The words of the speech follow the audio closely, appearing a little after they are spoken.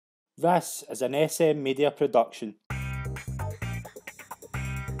This is an SM Media production.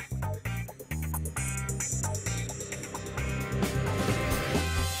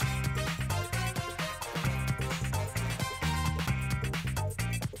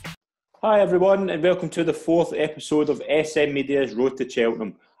 Hi everyone, and welcome to the fourth episode of SM Media's Road to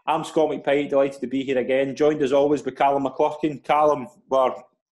Cheltenham. I'm Scott McPike, delighted to be here again, joined as always by Calum McClurkin. Calum, we're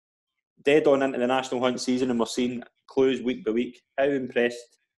dead on into the national hunt season and we're seeing clues week by week. How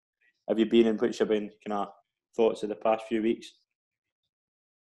impressed have you been, and what's your been kind of thoughts of the past few weeks?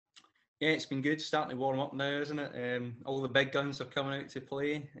 Yeah, it's been good. Starting to warm up now, isn't it? All the big guns are coming out to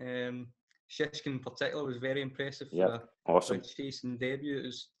play. Shishkin in particular was very impressive Awesome. for a chasing debut. It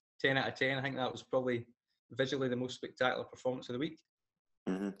was 10 out of 10. I think that was probably visually the most spectacular performance of the week.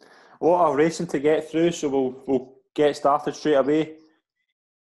 Mm-hmm. A lot of racing to get through, so we'll get started straight away.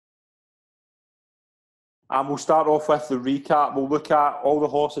 And we'll start off with the recap. We'll look at all the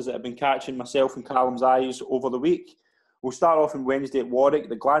horses that have been catching myself and Callum's eyes over the week. We'll start off on Wednesday at Warwick.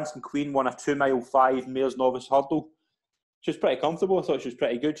 The Glancing Queen won a 2 mile 5 Mares Novice Hurdle. She was pretty comfortable. I thought she was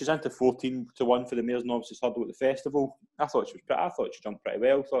pretty good. She's into 14 to 1 for the Mares Novices Hurdle at the festival. I thought she jumped pretty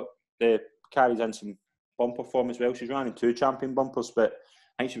well. I thought the carries in some bumper form as well. She's running 2 champion bumpers, but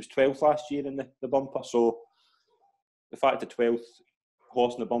I think she was 12th last year in the bumper. So the fact the 12th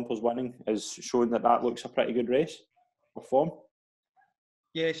horse in the bumpers winning is showing that looks a pretty good race or form.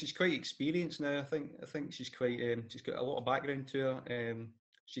 Yeah, she's quite experienced now. I think she's quite. She's got a lot of background to her.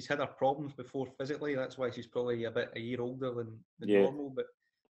 She's had her problems before physically. That's why she's probably a year older than normal. But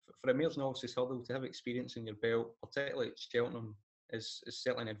for a Mares Novices Hurdle to have experience in your belt, particularly at Cheltenham, is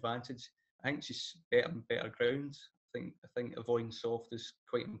certainly an advantage. I think she's better ground. I think avoiding soft is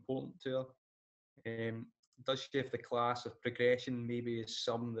quite important to her. Does she have the class of progression maybe as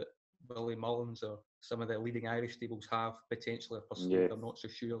some that Willie Mullins or some of the leading Irish stables have potentially pursued? Yeah. I'm not so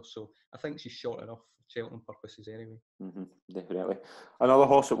sure. So I think she's short enough for Cheltenham purposes anyway. Mm-hmm, definitely. Another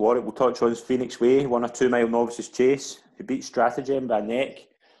horse at Warwick we'll touch on is Phoenix Way. Won a 2 mile novices chase. He beat Stratagem by a neck.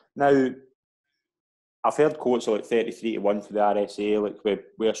 Now, I've heard quotes of like 33 to 1 for the RSA. Like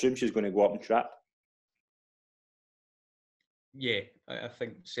we assume she's going to go up and trip. Yeah, I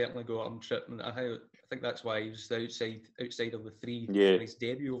think certainly go up and trip. And I think that's why he was outside of the 3 in his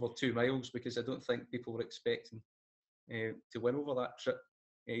debut over 2 miles, because I don't think people were expecting to win over that trip.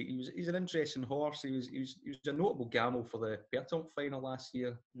 He's an interesting horse. He was a notable gamble for the Bertomp final last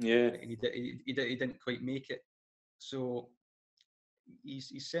year. Yeah, and he didn't quite make it. So he's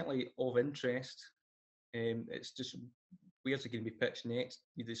certainly of interest. It's just where's he going to be pitched next?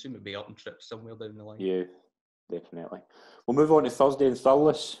 You'd assume it'd be up and trip somewhere down the line. Yeah, definitely. We'll move on to Thursday in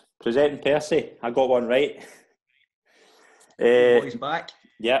Thurles. Presenting Percy. I got one right. Boys back.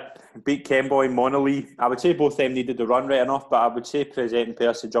 Yep, beat Kenboy and Monolith. I would say both of them needed the run right enough, but I would say Presenting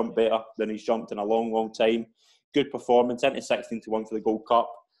Percy jumped better than he's jumped in a long, long time. Good performance, into 16 to 1 for the Gold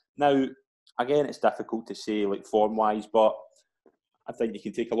Cup. Now, again, it's difficult to say like form-wise, but I think you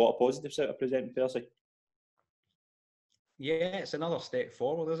can take a lot of positives out of Presenting Percy. Yeah, it's another step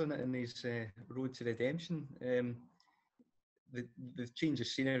forward, isn't it, in his road to redemption. The change of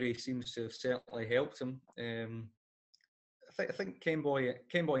scenery seems to have certainly helped him. I think Kenboy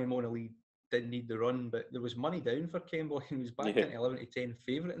and Monolith didn't need the run, but there was money down for Kenboy. He was back in 11 to 10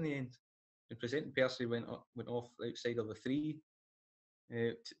 favourite in the end. And Presenting Percy went off outside of the 3,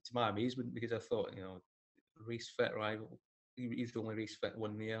 to my amazement, because I thought, race fit rival. He's the only race fit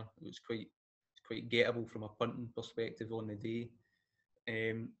one there. It was quite gettable from a punting perspective on the day.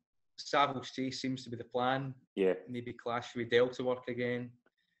 Savills Chase seems to be the plan. Yeah. Maybe clash with Delta Work again,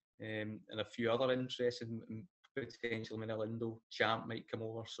 and a few other interests. Potentially Manilindo Champ might come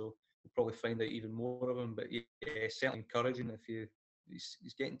over, so we'll probably find out even more of him. But yeah, certainly encouraging if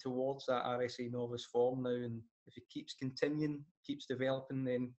he's getting towards that RSA novice form now, and if he keeps developing,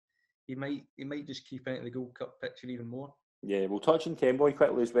 then he might just keep into the Gold Cup picture even more. Yeah, we'll touch on Kenboy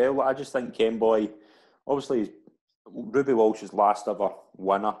quickly as well. I just think Kenboy, obviously, Ruby Walsh's last ever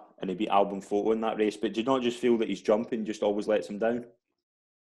winner, and he beat Album Photo in that race. But do you not just feel that his jumping just always lets him down?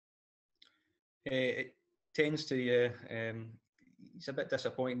 It tends to, he's a bit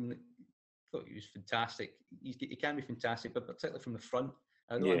disappointing. I thought he was fantastic. He can be fantastic, but particularly from the front.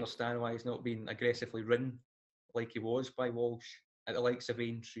 I don't understand why he's not being aggressively ridden like he was by Walsh at the likes of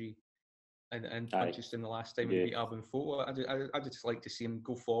Aintree and Puncheston the last time he beat Album Photo. I'd just like to see him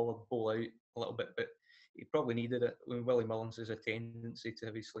go forward, bowl out a little bit, but he probably needed it. When Willie Mullins has a tendency to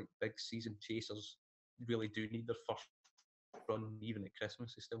have his big season chasers really do need their first run, even at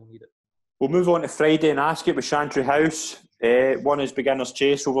Christmas, they still need it. We'll move on to Friday and Ascot with Chantry House. Won his beginner's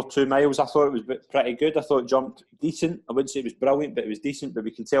chase over 2 miles. I thought it was pretty good. I thought it jumped decent. I wouldn't say it was brilliant, but it was decent. But we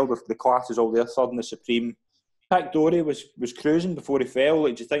can tell the class is all there. Third in the Supreme. Pick Dory was cruising before he fell.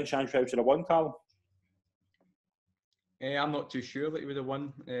 Like, do you think Chantry House should have won, Callum? I'm not too sure that he would have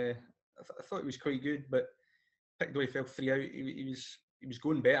won. I thought he was quite good, but Pick Dory fell 3 out. He was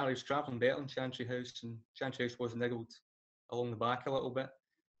going better. He was travelling better than Chantry House, and Chantry House was niggled along the back a little bit.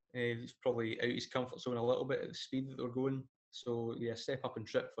 He's probably out his comfort zone a little bit at the speed that they're going. So, yeah, step up and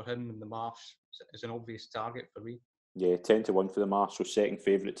trip for him in the Marsh is an obvious target for me. Yeah, 10-1 for the Marsh, so second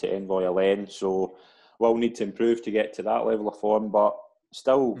favourite to Envoy Allen. So, will need to improve to get to that level of form, but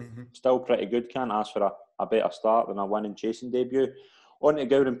still pretty good. Can't ask for a better start than a winning chasing debut. On to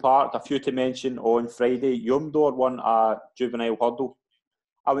Gowran Park, a few to mention on Friday. Yumdor won a juvenile hurdle.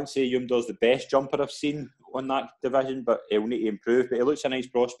 I wouldn't say Yumdor's the best jumper I've seen on that division, but he'll need to improve. But he looks a nice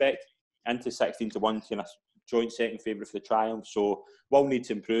prospect. Into 16-1, kind of joint second favourite for the Triumph. So will need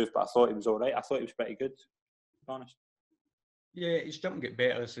to improve, but I thought he was all right. I thought he was pretty good, to be honest. Yeah, his jumping got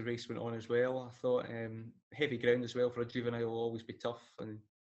better as the race went on as well. I thought heavy ground as well for a juvenile will always be tough, and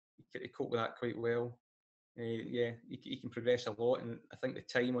he cope with that quite well. Yeah, he can progress a lot, and I think the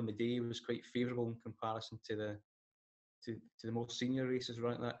time on the day was quite favourable in comparison to the more senior races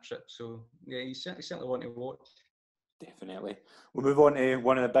running that trip. So yeah, he's certainly one to watch. Definitely. We'll move on to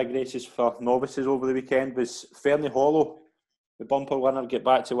one of the big races for novices over the weekend. Was Fernie Hollow, the bumper winner, get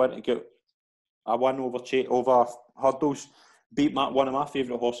back to win to get a win over hurdles. Beat one of my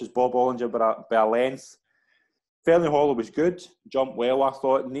favourite horses, Bob Ollinger, by a length. Fernie Hollow was good, jumped well.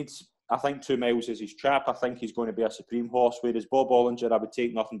 I think 2 miles is his trap. I think he's going to be a supreme horse, whereas Bob Ollinger, I would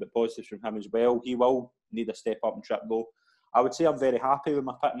take nothing but positives from him as well. He will need a step up and trip though. I would say I'm very happy with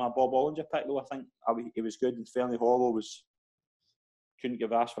my Bob Ollinger pick though. I think he was good, and Fernie Hollow couldn't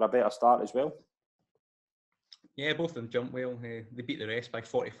give asked for a better start as well. Yeah, both of them jumped well. They beat the rest by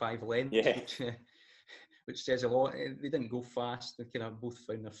 45 lengths, yeah. which says a lot. They didn't go fast. They kind of both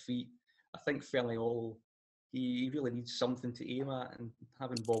found their feet. I think Fernie Hollow, he really needs something to aim at, and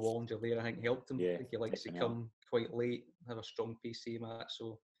having Bob Ollinger there, I think, helped him. Yeah, I think he likes definitely. to come quite late, have a strong pace to aim at.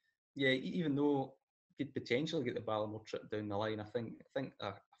 So, yeah, even though he could potentially get the Ballamore trip down the line, I think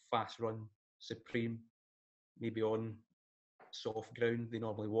a fast run Supreme, maybe on soft ground, they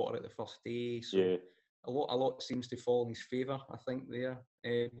normally water it the first day. So yeah. a lot seems to fall in his favour, I think, there.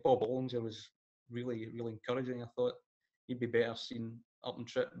 Bob Ollinger was really, really encouraging. I thought he'd be better seen up and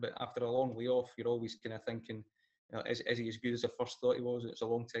trip, but after a long layoff, you're always kind of thinking, is he as good as I first thought he was? It's a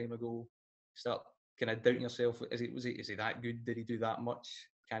long time ago. Start kind of doubting yourself. Is he that good? Did he do that much?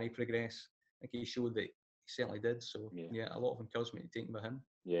 Can he progress? I think he showed that he certainly did. So yeah, a lot of encouragement to take by him.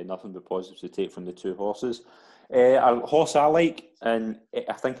 Yeah, nothing but positives to take from the two horses. A horse I like, and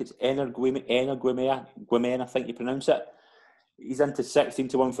I think it's Guimen, I think you pronounce it. He's into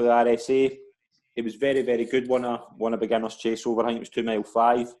 16-1 for the RSA. It was very, very good. Won a beginner's chase over, I think it was 2 mile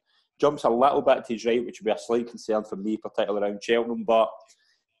 5. Jumps a little bit to his right, which would be a slight concern for me, particularly around Cheltenham, but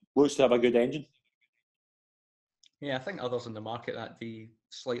looks to have a good engine. Yeah, I think others in the market that day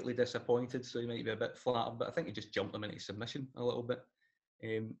slightly disappointed, so he might be a bit flattered, but I think he just jumped them into submission a little bit.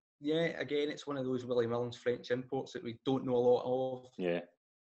 Yeah, again, it's one of those Willie Mullins French imports that we don't know a lot of. Yeah.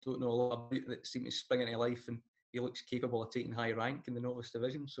 Don't know a lot about, that seem to spring into life, and he looks capable of taking high rank in the novice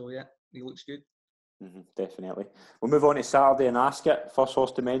division. So yeah, he looks good. Definitely. We'll move on to Saturday and Ascot. First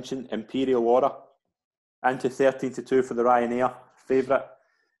horse to mention, Imperial Aura. Into 13-2 for the Ryanair favourite.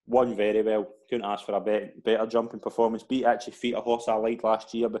 Won very well. Couldn't ask for a better jumping performance. Beat Itchy Feet, a horse I liked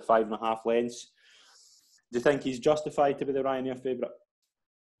last year by 5.5 lengths. Do you think he's justified to be the Ryanair favourite?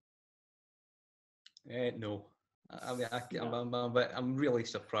 No. I'm really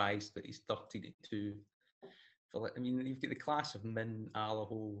surprised that he's 13-2. I mean, you've got the class of Min,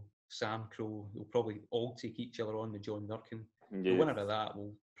 Allaho, Sam Crow. They'll probably all take each other on the John Durkin. Yeah. The winner of that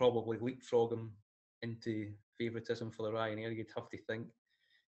will probably leapfrog him into favouritism for the Ryanair, you'd have to think.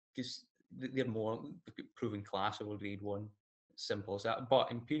 Because they've got proven class over Grade 1. It's simple as that.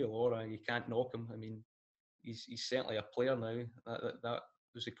 But Imperial Aura, you can't knock him. I mean, he's certainly a player now. That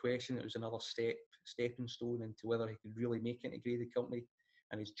was the question. It was another stepping stone into whether he could really make it into graded company.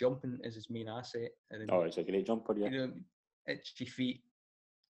 And his jumping is his main asset. And then, he's a great jumper, yeah. You know, Itchy Feet.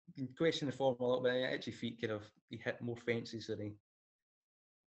 You can question the form a little bit. Itchy Feet he hit more fences than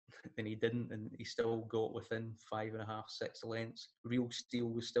he didn't, and he still got within 5.5, 6 lengths. Real Steel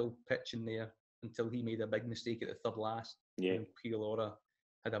was still pitching there until he made a big mistake at the third last. Yeah. And Imperial Aura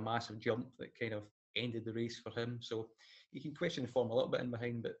had a massive jump that kind of ended the race for him. So you can question the form a little bit in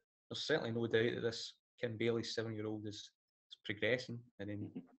behind, but there's certainly no doubt that this Kim Bailey 7-year-old is progressing. And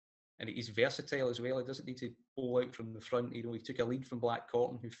then and he's versatile as well. He doesn't need to pull out from the front. He took a lead from Black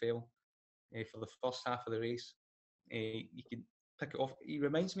Cotton, who fell for the first half of the race. You could pick it off. He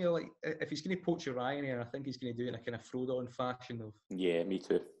reminds me of, like, if he's going to poach a Ryanair, I think he's going to do it in a kind of Frodon fashion of me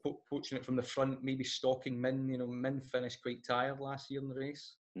too. Poaching it from the front, maybe stalking Min. Min finished quite tired last year in the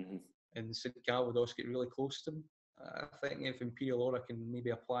race, and St Calvados get really close to him. I think if Imperial Aura can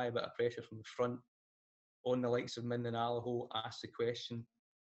maybe apply a bit of pressure from the front on the likes of Min and Allaho, ask the question,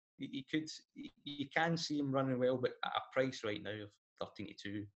 you can see him running well, but at a price right now of 13 to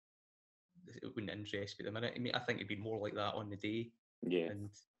 2, it wouldn't interest me at the minute. I mean, I think it'd be more like that on the day. Yeah. And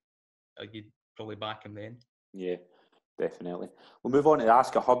you'd probably back him then. Yeah, definitely. We'll move on to the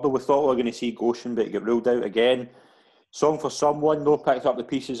Ask a Hurdle. We thought we were going to see Goshen, but it got ruled out again. Song for Someone, no, picked up the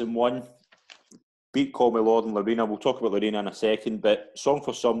pieces and won. Beat Call Me Lord and Lorena. We'll talk about Lorena in a second, but Song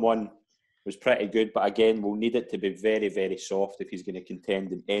for Someone was pretty good, but again, we'll need it to be very, very soft if he's going to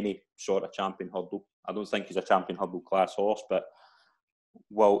contend in any sort of champion hurdle. I don't think he's a champion hurdle class horse, but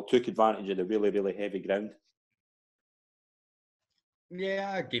took advantage of the really, really heavy ground.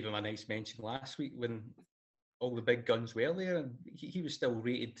 Yeah, I gave him a nice mention last week when all the big guns were there, and he was still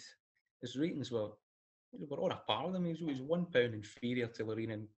rated. His ratings were on a par with them. He was £1 inferior to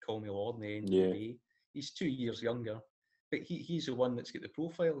Lorena and Call Me Lord in the end of the day. He's 2 years younger, but he's the one that's got the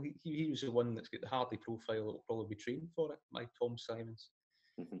profile. He was the one that's got the Hardy profile that will probably be trained for it, like Tom Simons.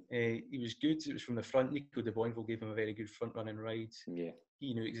 He was good. It was from the front. Nico de Boinville gave him a very good front running ride. Yeah.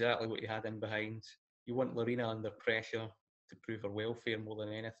 He knew exactly what he had in behind. You want Lorena under pressure to prove her welfare more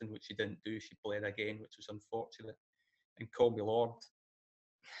than anything, which she didn't do. She bled again, which was unfortunate. And Call Me Lord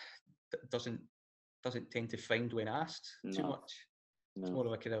doesn't tend to find when asked too much. No. It's more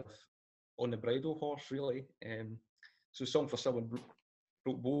of a kind of on the bridle horse, really. So Song for Someone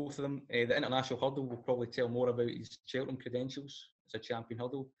broke both of them. The International Hurdle will probably tell more about his Cheltenham credentials as a champion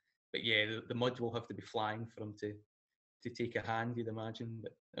hurdle. But yeah, the mud will have to be flying for him to take a hand, you'd imagine.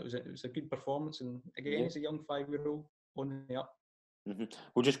 But it was a good performance, and again, he's a young 5-year-old on the up.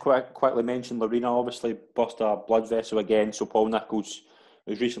 We'll just quickly mention Lorena obviously burst a blood vessel again, so Paul Nicholls,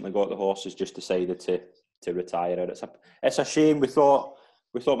 who's recently got the horse, has just decided to retire her. It's a shame. We thought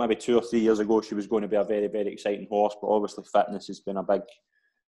maybe 2 or 3 years ago she was going to be a very, very exciting horse, but obviously fitness has been a big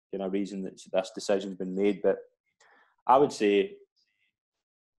reason that this decision's been made. But I would say,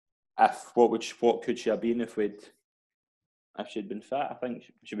 what could she have been if she'd been fit? I think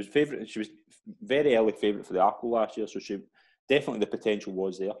she was favourite. She was very early favourite for the Arkle last year, so she definitely, the potential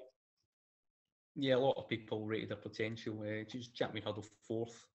was there. Yeah, a lot of people rated her potential. She was champion hurdle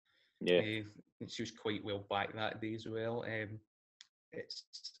 4th. Yeah, she was quite well back that day as well.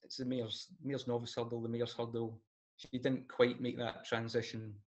 It's the mare's novice hurdle, the mare's hurdle. She didn't quite make that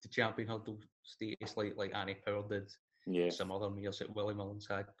transition to champion hurdle status like Ante Post did. Yeah, some other mares that Willie Mullins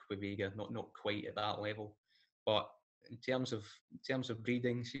had, Quivega, not quite at that level. But in terms of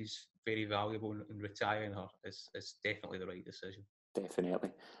breeding, she's very valuable, and retiring her is definitely the right decision. Definitely.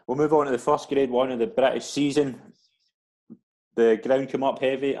 We'll move on to the first Grade 1 of the British season. The ground came up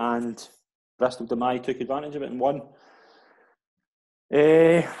heavy, and Bristol de Mai took advantage of it and won.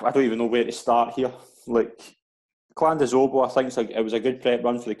 I don't even know where to start here. Like, Clan de Zobo, I think it was a good prep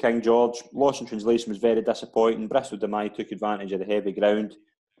run for the King George. Lost in translation was very disappointing. Bristol de Mai took advantage of the heavy ground.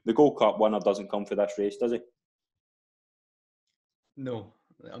 The Gold Cup winner doesn't come for this race, does he? No.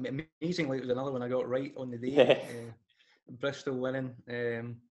 I mean, amazingly, it was another one I got right on the day. Yeah. Bristol winning.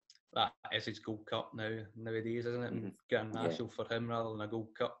 That is his Gold Cup nowadays, isn't it? And Grand National for him rather than a Gold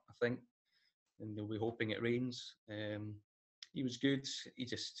Cup, I think. And they'll be hoping it rains. He was good. He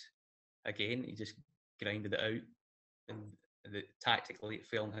just grinded it out. And tactically, it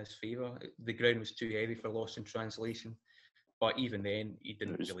fell in his favour. The ground was too heavy for Lost in Translation. But even then, he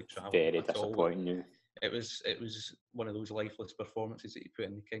didn't really travel very disappointing, all. It was one of those lifeless performances that you put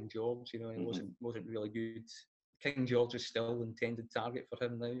in the King George. It wasn't really good. King George is still intended target for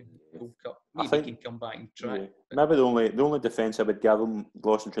him now. Gold Cup. Maybe he can come back and try. Yeah. Maybe the only defence I would give him,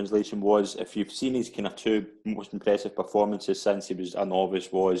 Lost in Translation, was if you've seen his kind of 2 most impressive performances since he was a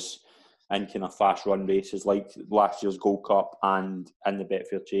novice, was in kind of fast run races like last year's Gold Cup and in the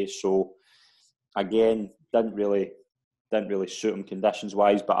Betfair Chase. So again, didn't really suit him conditions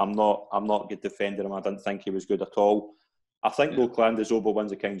wise, but I'm not good defending him. I didn't think he was good at all. I think though Clan de Zobo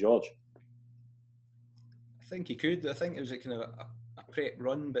wins the King George. I think he could. I think it was a kind of a prep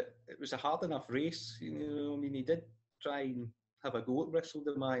run, but it was a hard enough race. I mean, he did try and have a go at Bristol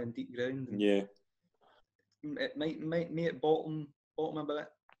de Mai on deep ground. Yeah. It might it bottom a bit.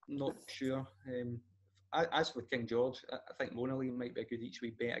 Not sure. As for King George, I think Monalea might be a good each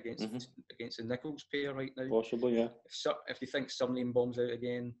way bet against the Nicholls pair right now. Possibly, yeah. If you think Surname bombs out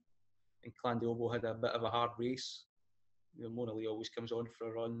again, and Clandiobo had a bit of a hard race. Mona Lee always comes on for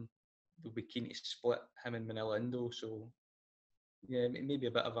a run. They'll be keen to split him and Manila Indo, so yeah, maybe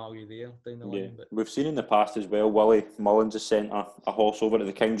a bit of value there down the line. But we've seen in the past as well, Willie Mullins has sent a horse over to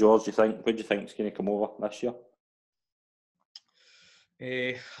the King George. What do you think is going to come over this year?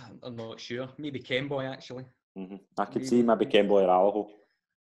 I'm not sure. Maybe Kenboy, actually. I could see maybe Kenboy or Allaho.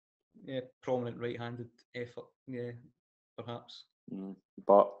 Yeah, prominent right-handed effort. Yeah, perhaps.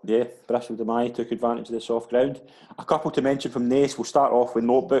 But yeah, Bristol Demai took advantage of the soft ground. A couple to mention from Naas. We'll start off with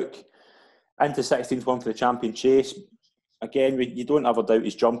Notebook. Into 16th one for the Champion Chase. Again, you don't ever doubt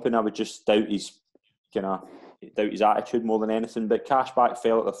his jumping. I would just doubt his attitude more than anything. But Cashback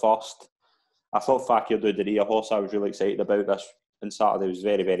fell at the first. I thought Fakir Duderie, a horse I was really excited about this on Saturday, was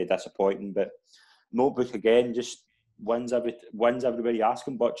very, very disappointing. But Notebook again just wins everywhere you ask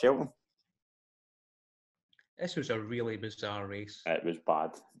him but Cheltenham. This was a really bizarre race. It was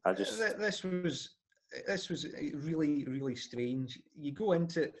bad. This was really, really strange. You go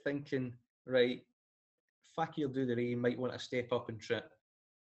into it thinking, right, Fakir Duderie might want to step up and trip,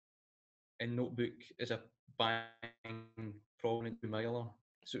 and Notebook is a bang prominent miler.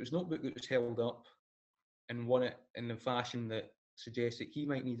 So it was Notebook that was held up and won it in the fashion that suggests that he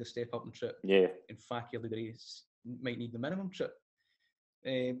might need a step up and trip. Yeah. And Fakir Duderie might need the minimum trip.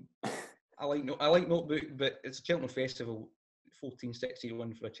 I like Notebook, but it's a Cheltenham Festival,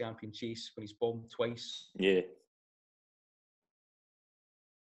 1461 for a Champion Chase when he's bombed twice. Yeah.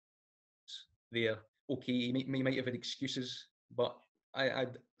 There, okay, he might have had excuses, but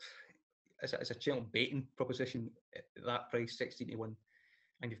it's a Cheltenham betting proposition at that price, 16-1,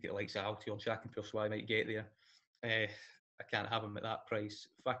 and you've got the likes of Alti on Shack and Pursuai might get there. I can't have him at that price.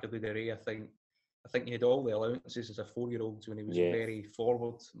 Fakir Duderie, I think he had all the allowances as a 4-year-old when he was very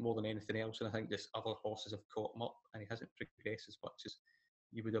forward more than anything else, and I think just other horses have caught him up, and he hasn't progressed as much as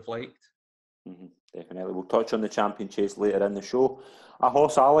you would have liked. Definitely. We'll touch on the Champion Chase later in the show. A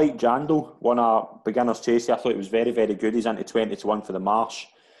horse I like, Jandal, won a beginner's chase. I thought it was very, very good. He's into 20-1 for the Marsh.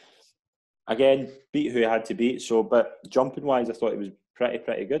 Again, beat who he had to beat. But jumping wise, I thought it was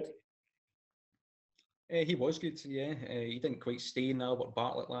pretty good. He was good, yeah. He didn't quite stay in Albert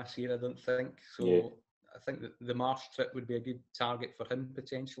Bartlett last year, I don't think. So yeah. I think that the Marsh trip would be a good target for him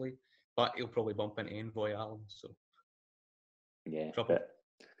potentially, but he'll probably bump into Envoy Allen. So yeah, but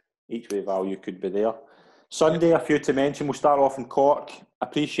each way value could be there. Sunday, yep. A few to mention. We'll start off in Cork.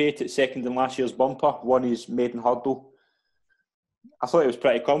 Appreciate it, second in last year's bumper. Won his maiden hurdle. I thought it was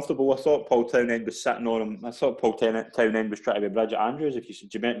pretty comfortable. I thought Paul Townend was sitting on him. I thought Paul Townend was trying to be Bridget Andrews.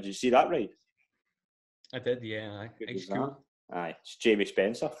 Did you see that right? I did, yeah. High school. Aye, it's Jamie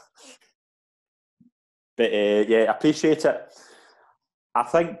Spencer. But yeah, appreciate it. I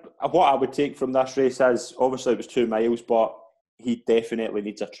think what I would take from this race is, obviously it was 2 miles, but he definitely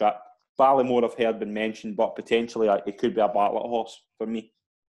needs a trip. Ballymore I've heard been mentioned, but potentially it could be a Bartlett horse for me.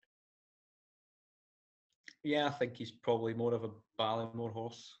 Yeah, I think he's probably more of a Ballymore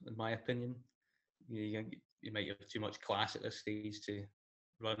horse, in my opinion. You might have too much class at this stage to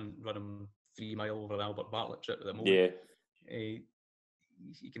run him 3 mile over an Albert Bartlett trip at the moment. Yeah.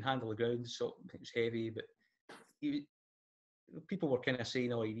 He can handle the ground, so it was heavy, but people were kind of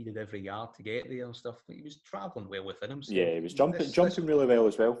saying, he needed every yard to get there and stuff. But he was travelling well within himself. Yeah, he was jumping really well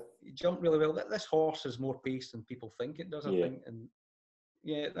as well. He jumped really well. This horse has more pace than people think it does, I think. And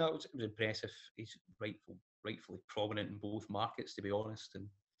yeah, it was impressive. He's rightfully prominent in both markets, to be honest. And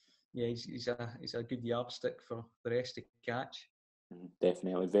yeah, he's a good yardstick for the rest to catch.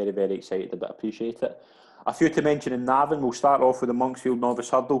 Definitely. Very, very excited, but appreciate it. A few to mention in Navan. We'll start off with the Monksfield Novice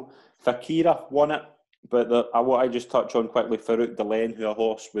Hurdle. Fakira won it, but what I just touch on quickly, Farouk Delaine, who a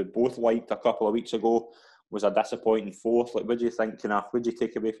horse we both liked a couple of weeks ago, was a disappointing fourth. What do you think? What do you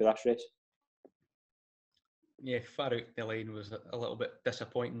take away for this race? Yeah, Farouk Delaine was a little bit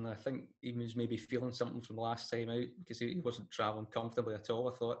disappointing. I think he was maybe feeling something from the last time out because he wasn't travelling comfortably at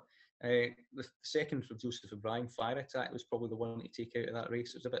all, I thought. The second from Joseph O'Brien, Fire Attack, was probably the one to take out of that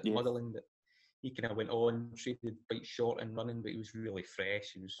race. It was a bit muddling, but he kind of went on, traded quite short and running, but he was really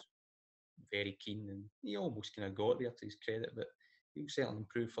fresh. He was very keen, and he almost kind of got there to his credit, but he'll certainly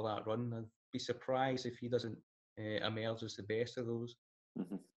improve for that run. I'd be surprised if he doesn't emerge as the best of those.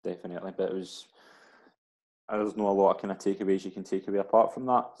 Definitely, but there's not a lot of kind of takeaways you can take away apart from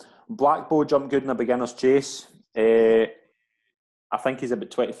that. Blackbow jumped good in a beginner's chase. I think he's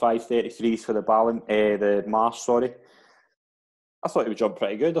about 25-33s for the Marsh, sorry. I thought he would jump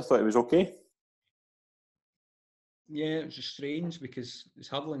pretty good. I thought it was okay. Yeah, it was just strange because his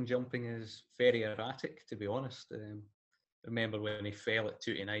hurdling jumping is very erratic, to be honest. Remember when he fell at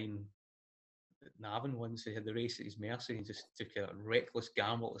 2-9 Navan once. He had the race at his mercy. He just took a reckless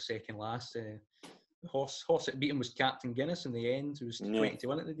gamble at the second last. The horse that beat him was Captain Guinness in the end, who was 20 to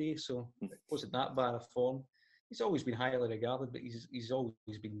 1 at the day, so it wasn't that bad a form. He's always been highly regarded, but he's always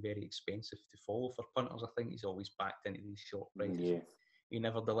been very expensive to follow for punters. I think he's always backed into these short prices. Yeah. He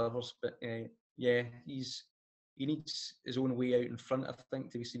never delivers, but he needs his own way out in front, I think,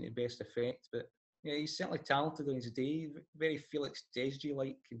 to be seen to best effect. But yeah, he's certainly talented on his day, very Felix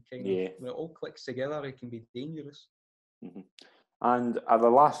Desjy-like, and kind of when it all clicks together, he can be dangerous. Mm-hmm. And the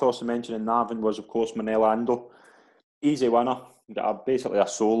last horse I mentioned in Navan was, of course, Manelando. Easy winner, basically a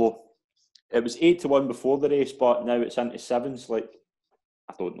solo. It was 8 to 1 before the race, but now it's into sevens. Like,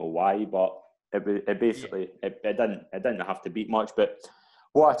 I don't know why, but it basically it didn't have to beat much. But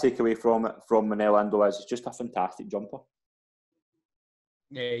what I take away from Manelando is it's just a fantastic jumper.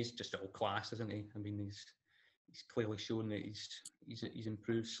 Yeah, he's just all class, isn't he? I mean, he's clearly shown that he's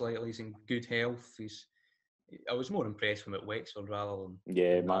improved slightly. He's in good health. I was more impressed with him at Wexford rather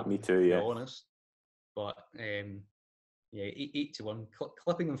than me too. Yeah, to be honest. But 8 to 1,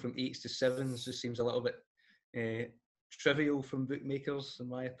 clipping him from 8s to 7s just seems a little bit trivial from bookmakers, in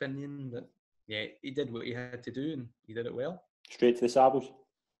my opinion. But yeah, he did what he had to do, and he did it well. Straight to the saddles.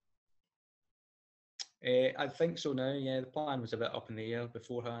 I think so now. Yeah, the plan was a bit up in the air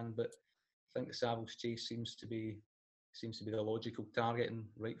beforehand, but I think the Savills chase seems to be the logical target, and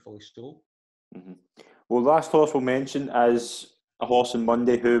rightfully so. Mm-hmm. Well, the last horse we'll mention is a horse on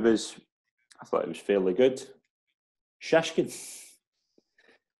Monday who I thought it was fairly good. Shishkin.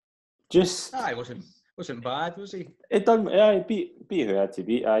 He wasn't bad, was he? It done. Yeah, he beat who he had to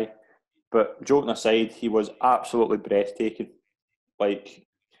beat. Aye, but joking aside, he was absolutely breathtaking. Like,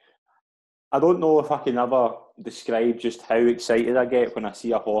 I don't know if I can ever describe just how excited I get when I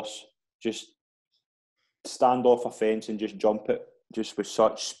see a horse just stand off a fence and just jump it just with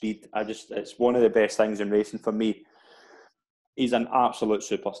such speed. It's one of the best things in racing for me. He's an absolute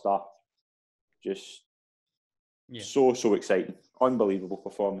superstar. Just so exciting. Unbelievable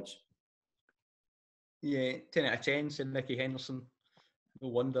performance. Yeah, 10 out of 10, said Nicky Henderson. No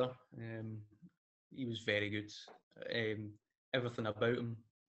wonder. He was very good. Everything about him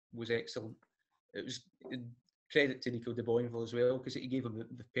was excellent. It was credit to Nico de Boinville as well, because he gave him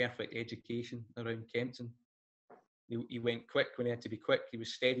the perfect education around Kempton. He went quick when he had to be quick. He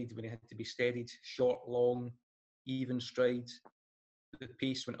was steadied when he had to be steadied. Short, long, even strides. The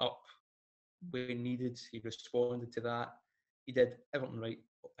pace went up when needed. He responded to that. He did everything right.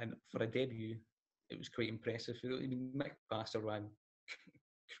 And for a debut, it was quite impressive. I mean, Mick Pastor ran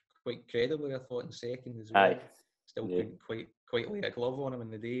quite credibly, I thought, in second as well. Still couldn't quite lay a glove on him in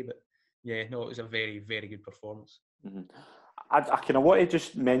the day, but yeah, no, it was a very, very good performance. Mm-hmm. I kind of want to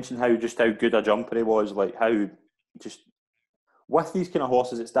just mention how good a jumper he was. Like, how just with these kind of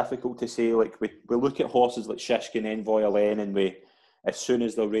horses, it's difficult to say. Like, we look at horses like Shishkin, Envoy Allen, and as soon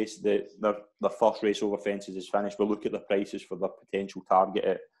as the race, their first race over fences is finished, we look at the prices for their potential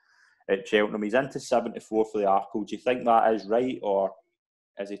target at Cheltenham. He's into 74 for the Arkle. Do you think that is right, or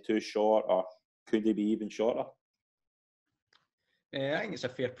is he too short, or could he be even shorter? I think it's a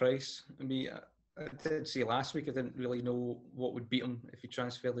fair price. I mean, I did say last week I didn't really know what would beat him if he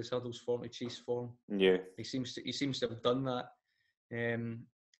transferred his hurdles form to chase form. Yeah, he seems to have done that.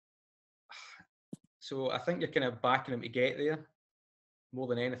 So I think you're kind of backing him to get there more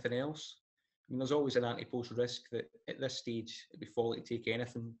than anything else. I mean, there's always an Ante Post risk that at this stage it'd be folly to take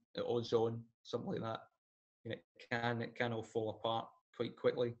anything at odds on, something like that. And it can all fall apart quite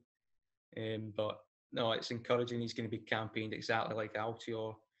quickly. But no, it's encouraging. He's going to be campaigned exactly like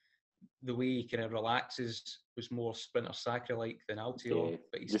Altior. The way he kind of relaxes was more Sprinter Sacre-like than Altior. Yeah,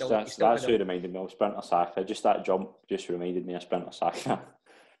 but that's who reminded me of Sprinter Sacre. Just that jump just reminded me of Sprinter Sacre.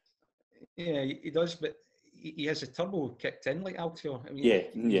 Yeah, he does, but he has a turbo kicked in like Altior. I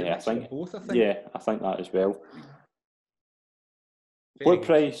mean, I think both. I think. Yeah, I think that as well. Very what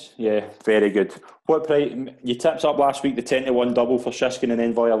price? Yeah, very good. What price? You tipped up last week the 10 to 1 double for Shishkin and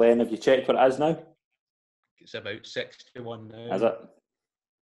Envoy Allen. Have you checked what it is now? It's about 6 to 1 now. Is it?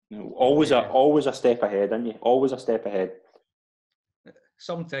 No, always a step ahead, aren't you? Always a step ahead.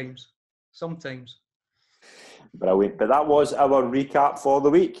 Sometimes. Brilliant. But that was our recap for the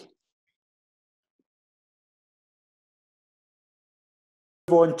week.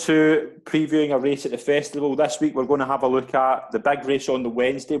 Move on to previewing a race at the festival. This week we're going to have a look at the big race on the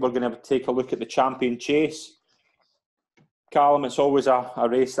Wednesday. We're going to take a look at the Champion Chase. Calum, it's always a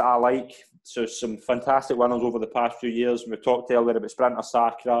race that I like. So some fantastic winners over the past few years. We talked earlier about Sprinter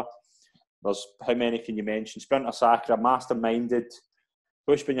Sacre. There's, how many can you mention? Sprinter Sacre, Masterminded.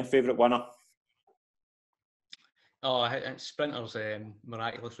 Who's been your favourite winner? Oh, Sprinter's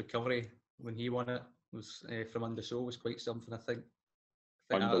Miraculous Recovery when he won it was from under so was quite something. I think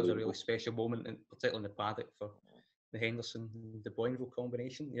that was a really special moment, and particularly in the paddock for the Henderson and the Boinville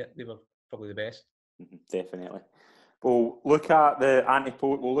combination. Yeah, they were probably the best. Definitely. We'll look at the Ante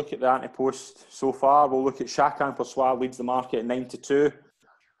Post. We'll look at the Ante Post so far. We'll look at Chacun Pour Soi leads the market at 9-2.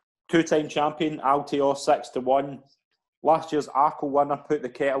 Two-time champion Altior 6-1. Last year's Arkle winner put the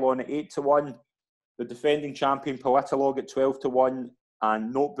kettle on at 8-1. The defending champion Politolog at 12-1,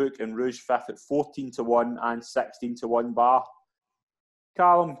 and Notebook and Rouge fifth at 14-1 and 16-1 bar.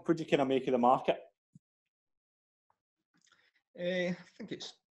 Callum, what do you kind of make of the market? I think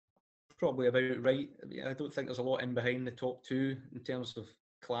it's probably about right. I don't think there's a lot in behind the top two in terms of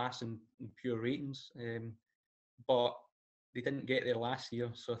class and pure ratings, but they didn't get there last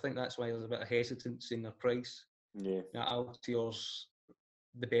year, so I think that's why there's a bit of hesitance in their price. Yeah. Now, Altior's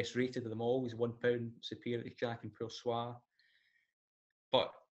the best rated of them all. He's £1 superior to Chacun Pour Soi,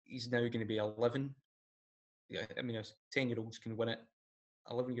 but he's now going to be 11. Yeah, I mean, 10-year-olds can win it.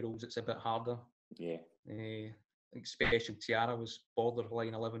 11-year-olds, it's a bit harder. Yeah. I think Special Tiara was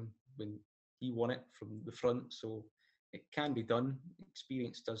borderline 11 when he won it from the front, so it can be done.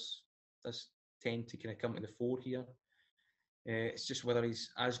 Experience does tend to kind of come to the fore here. It's just whether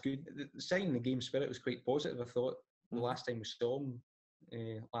he's as good. The sign in the game spirit was quite positive, I thought. The last time we saw him,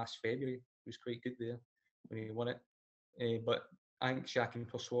 last February, he was quite good there when he won it. But I think Chacun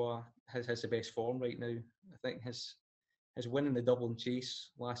Pour Soi has the best form right now. I think his win in the Dublin Chase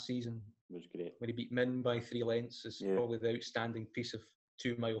last season was great. When he beat Min by 3 lengths is probably the outstanding piece of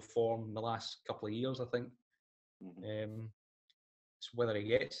 2-mile form in the last couple of years, I think. It's whether he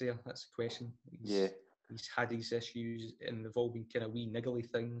gets there, that's the question. He's had his issues and they've all been kind of wee niggly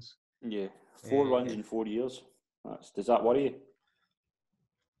things. Yeah, 4 runs in 4 years. Does that worry you?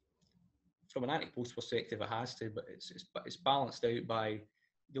 From an Ante Post perspective, it has to, but it's balanced out by,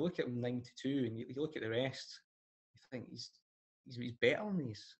 you look at him 92 and you look at the rest, you think he's better than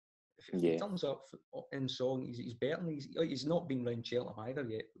these. If he turns up in song, he's better than these. He's not been round Cheltenham either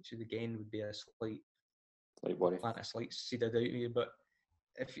yet, which again would be a slight worry. Plant a slight seed of doubt here. But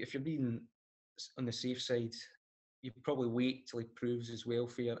if you're being on the safe side, you probably wait till he proves his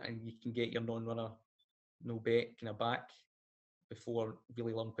welfare and you can get your non-runner no bet kind of back before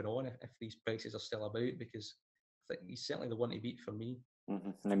really lumping on if these prices are still about, because I think he's certainly the one to beat for me.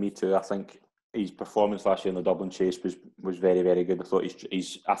 And me too. I think his performance last year in the Dublin Chase was very, very good. I thought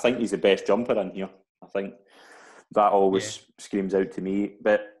I think he's the best jumper in here. I think that always screams out to me.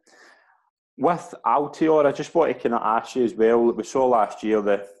 But with Altior, I just want to kind of ask you as well. We saw last year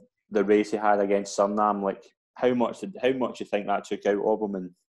the race he had against Suriname. Like how much you think that took out of him,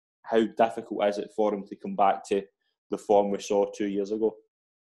 and how difficult is it for him to come back to the form we saw 2 years ago?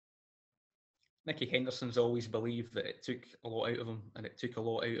 Nicky Henderson's always believed that it took a lot out of him, and it took a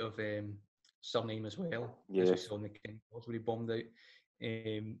lot out of Suriname as well, as we saw in the King Balls where he bombed out.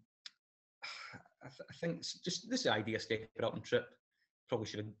 I think just this idea of stepping up and trip probably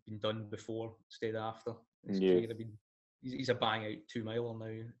should have been done before instead of after. He's a bang out 2-miler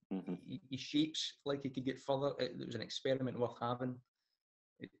now. He shapes like he could get further. It was an experiment worth having.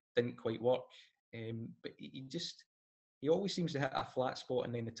 It didn't quite work, but he always seems to hit a flat spot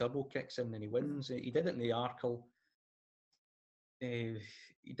and then the turbo kicks in and he wins. He did it in the Arkle.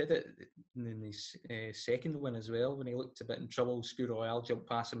 He did it in his second win as well when he looked a bit in trouble. Scu Royale jumped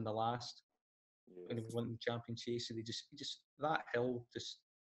past him in the last when he won the champion chase. So just that hill just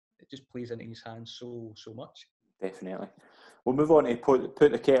plays into his hands so much. Definitely. We'll move on to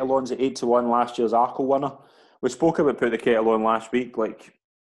put the kettle on at 8-1, last year's Arkle winner. We spoke about put the kettle on last week. Like,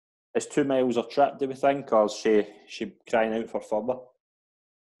 is 2 miles a trip, do we think, or is she crying out for further?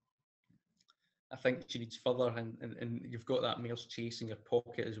 I think she needs further, and you've got that mare's chase in your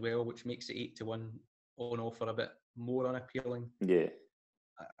pocket as well, which makes it 8-1 on offer a bit more unappealing. Yeah.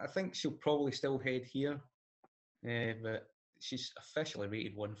 I think she'll probably still head here, but she's officially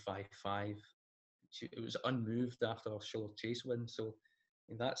rated 155. It was unmoved after her Shoulder Chase win, so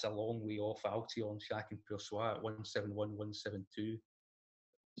that's a long way off Altior and Chacun Pour Soi at 171, 172.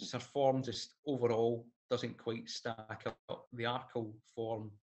 Her form just overall doesn't quite stack up. The Arkle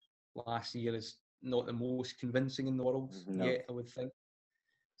form last year is not the most convincing in the world yet, I would think.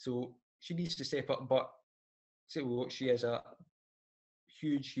 So she needs to step up, but she is a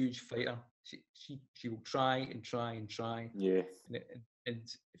huge fighter. She will try and try and try. Yeah. And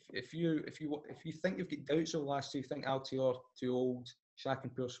if you think you've got doubts over the last two, you think Altior too old,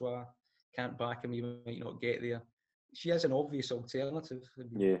 Chacun Pour Soi can't back him, he might not get there. She is an obvious alternative.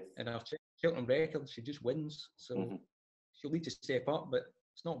 In her Cheltenham record, she just wins. So she'll need to step up, but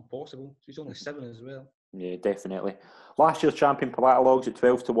it's not impossible. She's only 7 as well. Yeah, definitely. Last year's champion Politologs at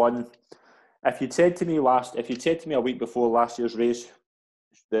 12-1. If you'd said to me a week before last year's race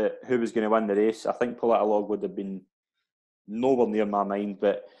that who was going to win the race, I think Politolog would have been nowhere near my mind,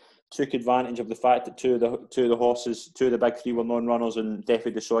 but took advantage of the fact that two of the big three were non-runners and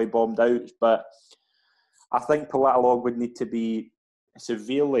Defi Desoy bombed out. But I think Politolog would need to be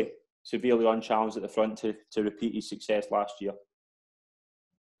severely unchallenged at the front to repeat his success last year.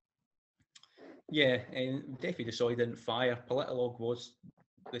 Yeah, and Defi Desoy didn't fire. Politolog was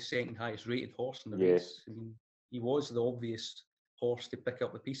the second highest rated horse in the race. I mean, he was the obvious horse to pick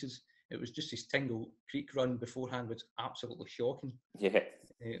up the pieces. It was just his Tingle Creek run beforehand was absolutely shocking. Yeah,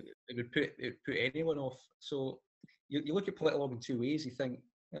 it would put anyone off. So you look at Politolog in two ways. You think,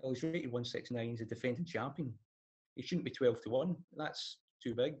 well, he's rated 169. He's a defending champion. He shouldn't be 12-1. That's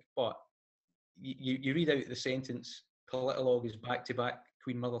too big. But you read out the sentence, Politolog is back-to-back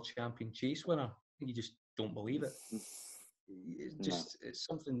Queen Mother Champion Chase winner. You just don't believe it. It's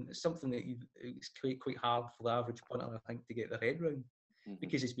something that it's quite hard for the average punter, I think, to get their head round,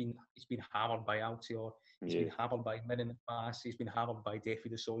 because he's been hammered by Altior, he's been hammered by Min in the past, he's been hammered by Defi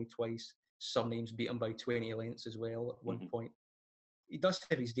Desoy twice, Surname's beaten by 20 lengths as well at one point. He does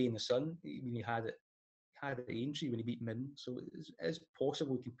have his day in the sun. When he had the injury when he beat Min, so it's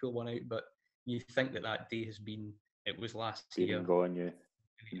possible he can pull one out, but you think that day was last year. Gone, yeah.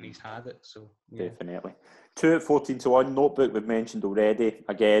 And he's had it, so yeah. Definitely. 2 at 14-1, Notebook we've mentioned already.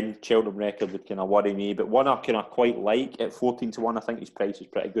 Again, Cheltenham record would kind of worry me, but one I kind of quite like at 14-1. I think his price is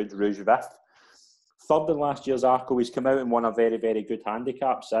pretty good. Rouge Vif, third in last year's Arco. He's come out and won a very, very good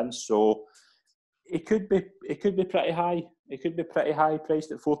handicap since, so it could be pretty high. It could be pretty high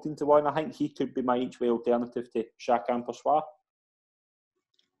priced at 14-1. I think he could be my each way alternative to Chacun Persois.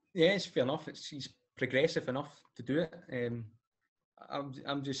 Yeah, it's fair enough. He's progressive enough to do it.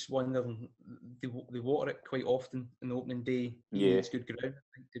 I'm just wondering, they water it quite often in the opening day. He needs good ground, I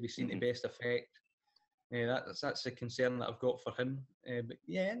think, to be seen to best effect. That's a concern that I've got for him. But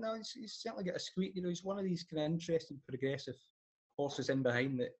yeah, no, he's certainly got a squeak. You know, he's one of these kind of interesting, progressive horses in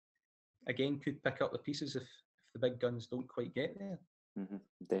behind that, again, could pick up the pieces if the big guns don't quite get there.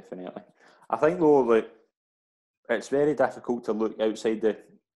 Definitely. I think, though, like, it's very difficult to look outside the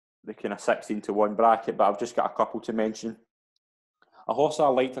kind of 16-1 bracket, but I've just got a couple to mention. A horse I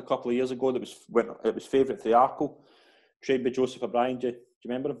liked a couple of years ago that was favourite for the Arkle, trained by Joseph O'Brien. Do you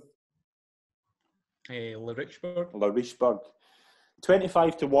remember him? Le Richburg.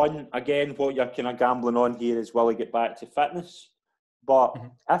 25-1. Again, what you're kind of gambling on here is, will he get back to fitness? But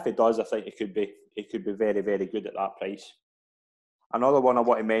if he does, I think he could be very, very good at that price. Another one I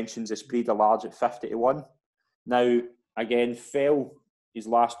want to mention is Esprit de Large at 50-1. Now, again, fell his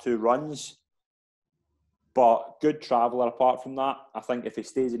last two runs, but good traveller apart from that. I think if he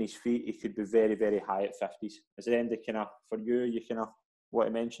stays on his feet, he could be very, very high at 50s. Is there anything kind of, for you kind of want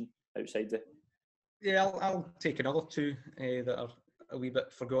to mention outside the... Yeah, I'll take another two that are a wee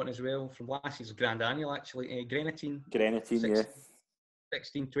bit forgotten as well from last year's Grand Annual, actually. Grenadine, yeah.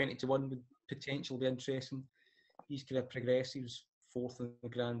 16-20-1 would potentially be interesting. He's kind of progressed. He was fourth in the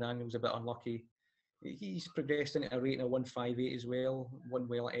Grand Annual, was a bit unlucky. He's progressed into a rating of 158 as well. Won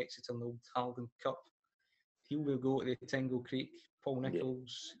well at Exeter in the Old Halden Cup. He will go to the Tingle Creek. Paul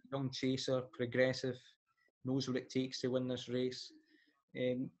Nicholls, young chaser, progressive, knows what it takes to win this race.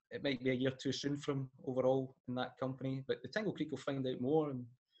 It might be a year too soon for him overall in that company, but the Tingle Creek will find out more. And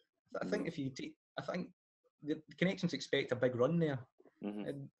I think I think the connections expect a big run there.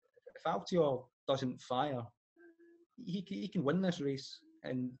 And if Altior doesn't fire, he can win this race.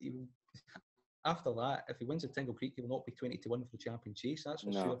 And after that, if he wins the Tingle Creek, he will not be 20-1 for the Champion Chase. That's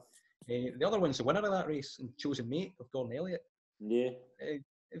for sure. The other one's the winner of that race and chosen mate of Gordon Elliott. Yeah.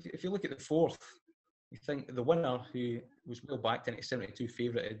 If you look at the fourth, you think the winner, who was well backed into 72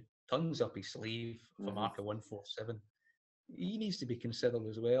 favourited, tons up his sleeve for mark of 147. He needs to be considered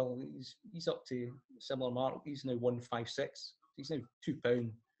as well. He's up to similar mark. He's now 156. He's now £2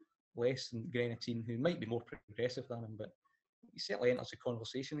 less than Grenadine, who might be more progressive than him, but he certainly enters the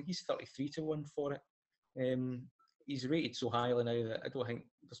conversation. He's 33-1 for it. He's rated so highly now that I don't think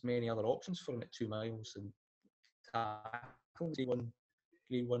there's many other options for him at 2 miles and tackle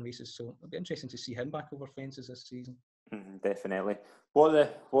Grade 1 races. So it'll be interesting to see him back over fences this season. Definitely. What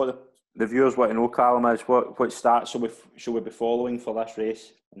the viewers want to know, Calum, is what stats shall we be following for this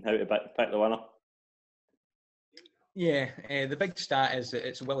race and how to pick the winner? Yeah, the big stat is that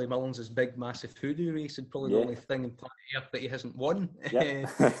it's Willie Mullins' big, massive hoodoo race, and probably the only thing in planet Earth that he hasn't won. And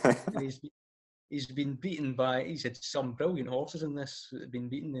he's been beaten by... He's had some brilliant horses in this that have been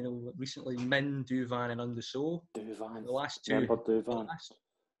beaten. You know, recently, Min, Duvan, and Undersow. Duvan. The last two. Remember Duvan?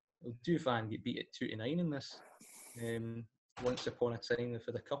 Duvan get beat at 2-9 in this. once upon a time they've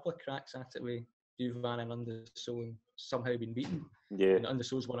had a couple of cracks at it with Duvan and Undersow and somehow been beaten. Yeah. And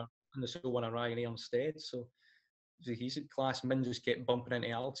Undersow won a Ryanair instead. So he's in class. Min just kept bumping into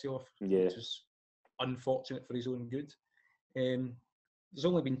Altior, which was unfortunate for his own good. There's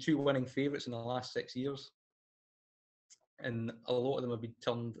only been 2 winning favourites in the last 6 years, and a lot of them have been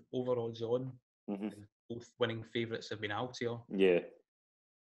turned over odds on. Mm-hmm. Both winning favourites have been Altior. Yeah.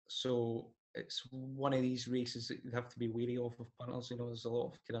 So it's one of these races that you have to be wary of punters. There's a lot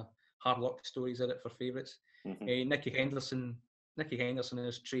of kind of hard luck stories in it for favourites. Mm-hmm. Nicky Henderson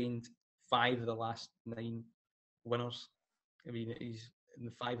has trained 5 of the last 9 winners. I mean, he's in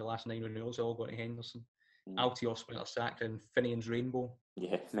the 5 of the last 9 renewals all got to Henderson. Altior, Sprinter Sacre, and Finian's Rainbow.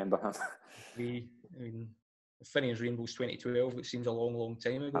 Yeah, remember him. I mean, Finian's Rainbow's 2012, which seems a long, long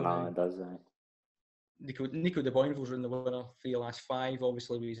time ago. I know, now. it does. Nico de Boinville's been the winner for the last 5,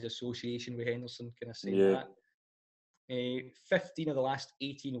 obviously with his association with Henderson, kind of saying that. 15 of the last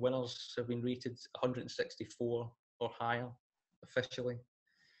 18 winners have been rated 164 or higher officially.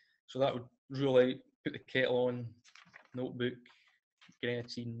 So that would rule out, put the kettle on, notebook,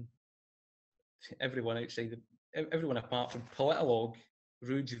 Grenadine, everyone apart from Politolog,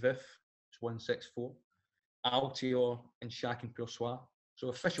 Rouge Vif, it's 164, Altior and Chacun Pour Soi. So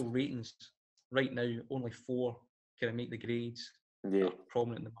official ratings right now, only 4 kind of make the grades that are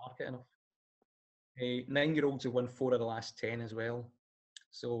prominent in the market enough. 9-year-olds have won 4 of the last 10 as well.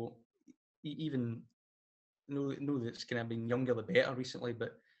 So even know that it's kind of been younger the better recently,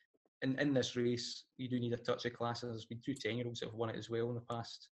 but in this race you do need a touch of class. There's been 2 10-year-olds that have won it as well in the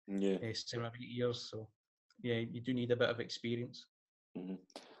past 7 or 8 years. So you do need a bit of experience. Mm-hmm.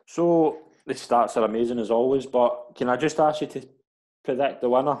 So the stats are amazing as always, but can I just ask you to predict the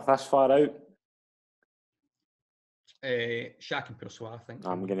winner this far out? Chacun Pour Soi, I think.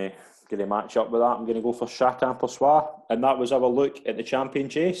 I'm gonna match up with that. I'm gonna go for Chacun Pour Soi, and that was our look at the champion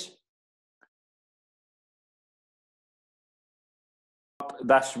chase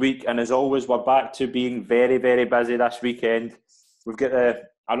this week. And as always, we're back to being very, very busy this weekend. We've got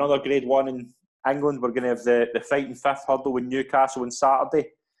another Grade 1 in England. We're going to have the Fighting Fifth hurdle in Newcastle on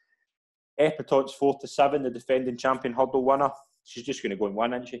Saturday. Epatant's 4-7, the defending champion hurdle winner. She's just going to go and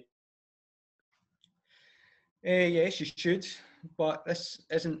win, isn't she? Yes, she should. But this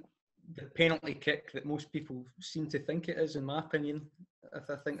isn't the penalty kick that most people seem to think it is, in my opinion.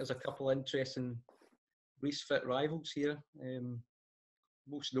 I think there's a couple of interesting race-fit rivals here.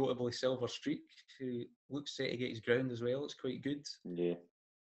 Most notably Silver Streak, who looks set to get his ground as well. It's quite good. Yeah.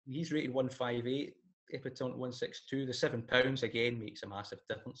 He's rated 158, Epatant 162. The £7 again makes a massive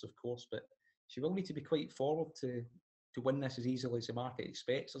difference, of course, but she will need to be quite forward to win this as easily as the market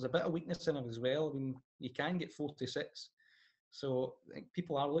expects. There's a bit of weakness in her as well. I mean, you can get 4-6. So I think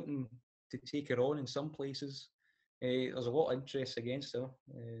people are looking to take her on in some places. There's a lot of interest against her.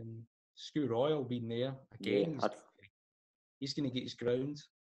 Screw Royal being there again. He's going to get his ground,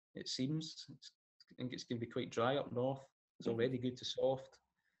 it seems. I think it's going to be quite dry up north. It's already good to soft.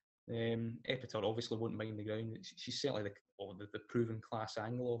 Epatant obviously won't mind the ground. She's certainly the proven class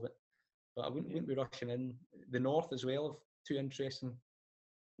angle of it. But I wouldn't be rushing in. The north as well have 2 interesting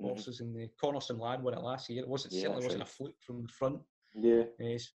horses in the Cornerstone Lad won it last year. It certainly wasn't a fluke from the front. Yeah.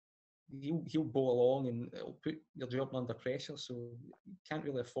 He'll bowl along and it'll put your job under pressure. So you can't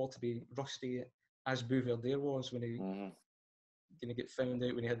really afford to be rusty as Bouverdier was when he going to get found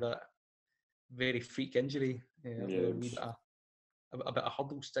out when he had that very freak injury. A bit of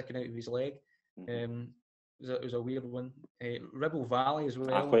hurdle sticking out of his leg. It was a weird one. Ribble Valley as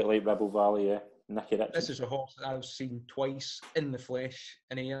well. I quite like Ribble Valley, yeah. Nicky Richards. This is a horse that I've seen twice in the flesh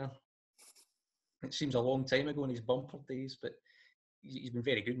in air. It seems a long time ago in his bumper days, but he's been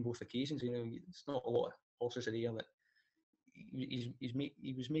very good on both occasions. It's not a lot of horses in air that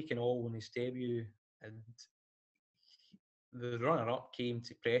he was making all in his debut, and the runner-up came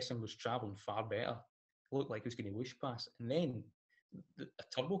to press him, was travelling far better. Looked like he was going to whoosh past, and then a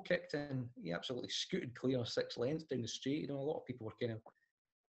turbo kicked in. He absolutely scooted clear 6 lengths down the straight. A lot of people were kind of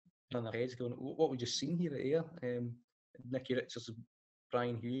on their heads going, what we just seen here at Ayr? Nicky Richards and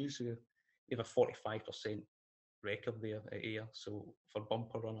Brian Hughes, who have a 45% record there at Ayr, so for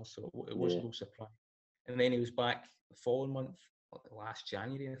bumper runners, so it was no surprise. And then he was back the following month, last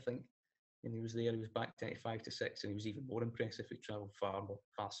January, I think, and he was there. He was back 25-6, and he was even more impressive. He travelled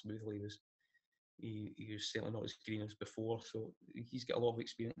far smoothly. He was certainly not as green as before, so he's got a lot of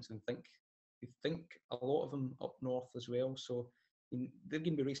experience, and I think a lot of them up north as well. So they're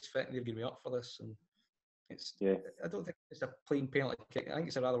going to be race fit, and they're going to be up for this. And I don't think it's a plain penalty kick. I think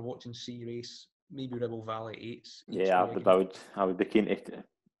it's a rather watch and see race. Maybe Ribble Valley 8s. Yeah, I would be keen to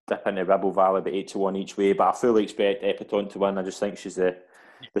dip into Ribble Valley, but 8-1 each way. But I fully expect Epatone to win. I just think she's the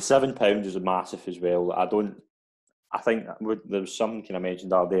 £7 is a massive as well. I think there was something kind of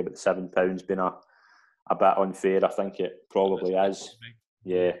mentioned the other day about the £7 being a bit unfair. I think it probably is.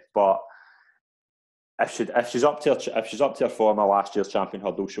 Yeah, but if she's up to her form of last year's champion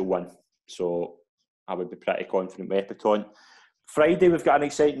hurdle, she'll win. So I would be pretty confident with Epatone. Friday we've got an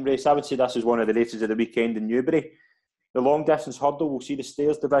exciting race. I would say this is one of the races of the weekend in Newbury. The long distance hurdle, we'll see the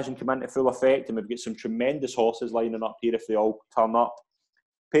stairs division come into full effect, and we've got some tremendous horses lining up here if they all turn up.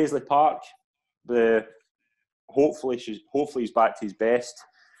 Paisley Park, hopefully he's back to his best.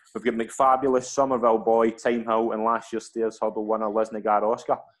 We've got McFabulous, Somerville Boy, Time Hill, and last year's stairs hurdle winner Lisnagar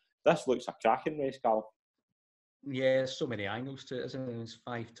Oscar. This looks a cracking race, Carl. Yeah, there's so many angles to it, isn't there? There's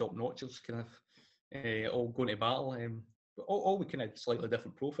 5 top notchers kind of all going to battle. All with kind of slightly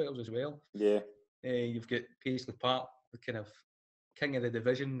different profiles as well. Yeah. You've got Paisley Park, the kind of king of the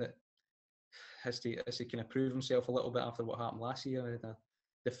division that has to kind of prove himself a little bit after what happened last year. The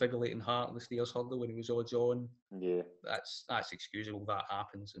defibrillating heart in the stairs hurdle when he was odds on. Yeah. That's excusable. That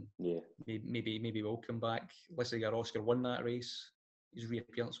happens, and yeah, maybe we'll come back. Lisnagar Oscar won that race. His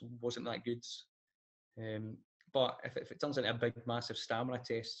reappearance wasn't that good. But if it turns into a big, massive stamina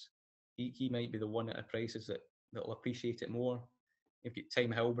test, he might be the one at the prices that'll appreciate it more. You've got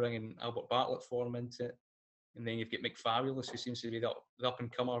Time Hill bringing Albert Bartlett form into it. And then you've got McFabulous, who seems to be the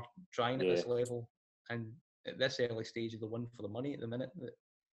up-and-comer trying at this level. And at this early stage of the one for the money at the minute, that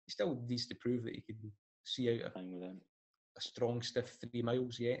he still needs to prove that he can see out a strong, stiff 3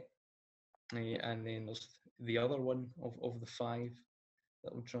 miles yet. And then there's the other one of the 5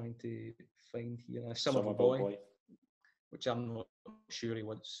 that I'm trying to find here. Somerville Boy, which I'm not sure he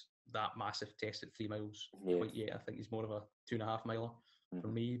wants that massive test at 3 miles quite yet. I think he's more of a 2.5 miler for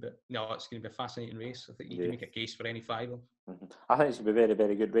me. But no, it's going to be a fascinating race. I think you can make a case for any 5 of them. I think it's going to be a very,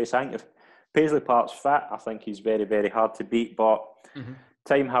 very good race. I think if Paisley Park's fit, I think he's very, very hard to beat. But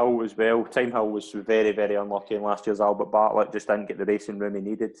Time Hill as well. Time Hill was very, very unlucky in last year's Albert Bartlett. Just didn't get the racing room he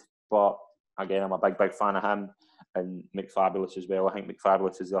needed. But again, I'm a big, big fan of him. And McFabulous as well. I think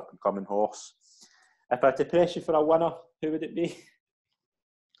McFabulous is the up-and-coming horse. If I had to press you for a winner, who would it be?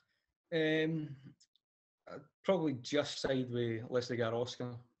 I'd probably just side with Lisnagar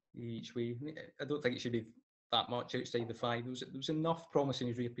Oscar each way. I don't think it should be that much outside the 5. There was enough promise in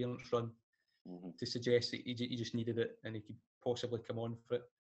his reappearance run to suggest that he just needed it and he could possibly come on for it.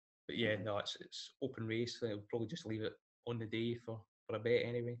 But yeah, no, it's open race. I'll probably just leave it on the day for a bet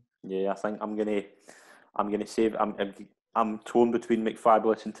anyway. Yeah, I think I'm gonna save. I'm torn between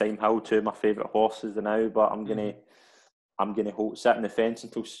McFabulous and Time Hill, 2 of my favourite horses now. But I'm gonna sit in the fence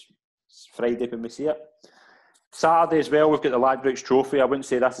until Friday when we see it. Saturday as well, we've got the Ladbrokes Trophy. I wouldn't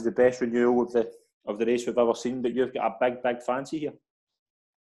say this is the best renewal of the race we've ever seen, but you've got a big, big fancy here.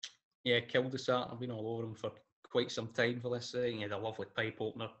 Yeah, Kildesart. I've been all over him for quite some time for this. He had a lovely pipe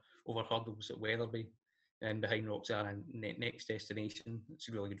opener over hurdles at Wetherby and behind Roxanne and Next Destination. It's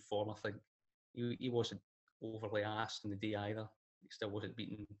a really good form, I think. He wasn't overly asked in the day either. He still wasn't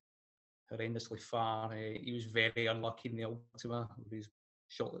beaten horrendously far. He was very unlucky in the Ultima. He was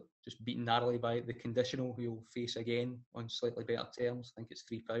shot just beaten narrowly by the Conditional, who he'll face again on slightly better terms. I think it's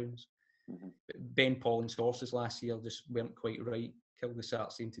 £3. But Ben Paulin's horses last year just weren't quite right.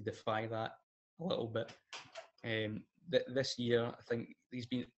 Kildesart seemed to defy that a little bit. This year, I think he's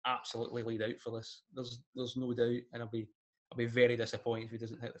been absolutely laid out for this. There's no doubt, and I'll be very disappointed if he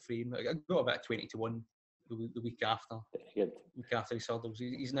doesn't hit the frame. I got about 20-1 the week after. Good. The week after his hurdles,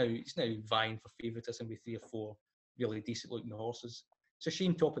 he's now vying for favouritism with 3 or 4 really decent looking horses. It's a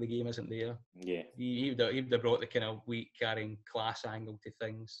shame top of the game isn't there. Yeah, he would have brought the kind of weight carrying class angle to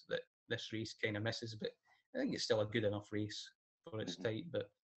things that this race kind of misses. But I think it's still a good enough race for its type. But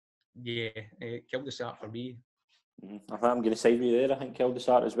yeah, Kildesart for me. I think I'm going to side with you there. I think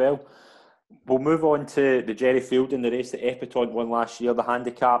Kildesart as well. We'll move on to the Jerry Fielding, the race that Epatone won last year, the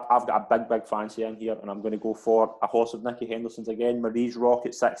handicap. I've got a big, big fancy in here, and I'm going to go for a horse of Nicky Henderson's again, Marie's Rock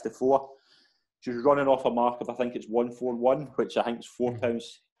at 6-4. She's running off a mark of, I think it's 141, which I think is £4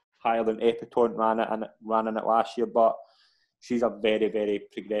 higher than Epatone ran in it last year. But she's a very, very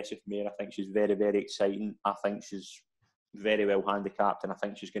progressive mare. I think she's very, very exciting. I think she's very well handicapped, and I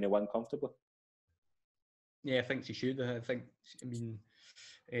think she's going to win comfortably. Yeah, I think she should. I think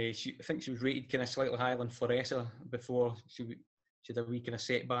she was rated kind of slightly higher than Floressa before she had a wee kind of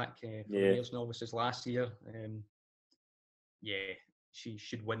setback for mares novices last year. She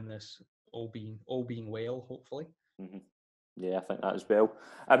should win this, all being well, hopefully. Yeah, I think that as well.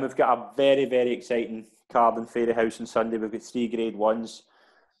 And we've got a very, very exciting card in Fairyhouse on Sunday. We've got 3 Grade 1s.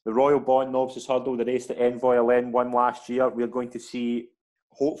 The Royal Bond Novices Hurdle, the race that Envoy Alen won last year. We're going to see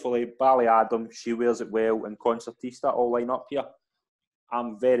hopefully Ballyadam, She Wears It Well, and Concertista all line up here.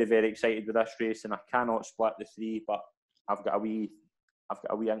 I'm very, very excited with this race, and I cannot split the three, but I've got a wee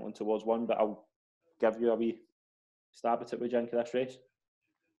inkling towards one, but I'll give you a wee stab at it. With you into this race?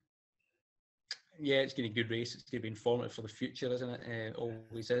 Yeah, it's going to be a good race. It's going to be informative for the future, isn't it?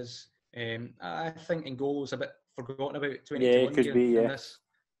 Always is. I think N'Golo was a bit forgotten about 20 Yeah, to it 1 could here be, in yeah. this.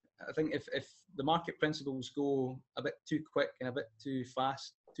 I think if the market principles go a bit too quick and a bit too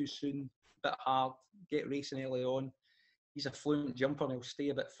fast, too soon, a bit hard, get racing early on, he's a fluent jumper and he'll stay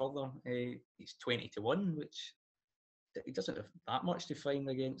a bit further. He's 20 to 1, which he doesn't have that much to find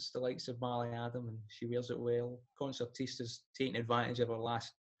against the likes of Ballyadam, and She Wears It Well. Concertista's taking advantage of her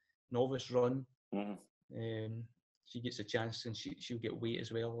last novice run. She gets a chance and she'll get weight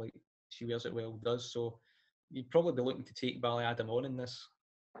as well, like She Wears It Well does. So you'd probably be looking to take Ballyadam on in this.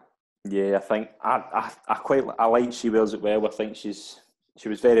 Yeah, I think I like She Wears It Well. I think she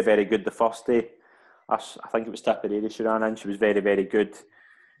was very, very good the first day. I think it was Tipperary she ran in. She was very, very good.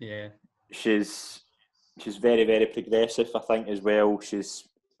 Yeah. She's very, very progressive, I think, as well. She's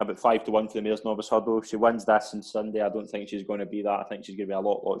about 5 to 1 for the Mares Novice Hurdle. If she wins this on Sunday, I don't think she's going to be that. I think she's going to be a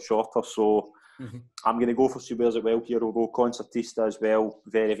lot shorter. So I'm going to go for She Wears It Well here. Although Concertista as well,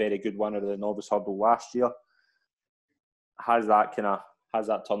 very, very good winner of the Novice Hurdle last year. Has that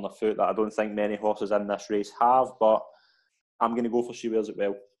turn of foot that I don't think many horses in this race have, but I'm going to go for She Wears It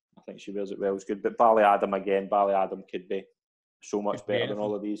Well. I think She Wears It Well is good, but Ballyadam could be so much better than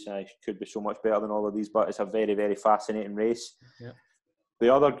all of these. Could be so much better than all of these, but it's a very, very fascinating race. Yeah.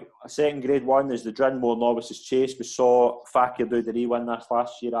 The other second Grade 1 is the Drinmore Novices Chase. We saw Fakir Doudary win this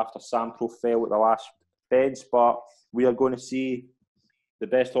last year after Sampro fell at the last beds, but we are going to see the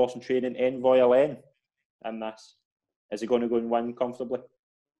best horse in training, Envoy Alen, in this. Is he going to go and win comfortably?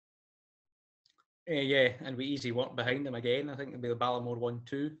 Yeah, and with easy work behind him again. I think it'll be the Ballamore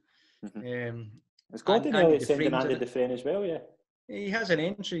 1-2. It's Gordon Elliott sending Andy Dufresne as well, yeah. He has an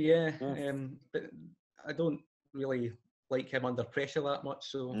entry, yeah. But I don't really like him under pressure that much,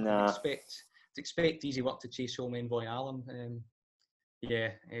 so I'd expect easy work to chase home Envoy Allen.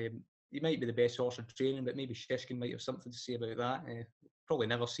 He might be the best horse in training, but maybe Shishkin might have something to say about that. Probably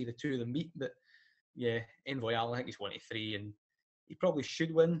never see the two of them meet, but yeah, Envoy Allen, I think he's 1-3, and he probably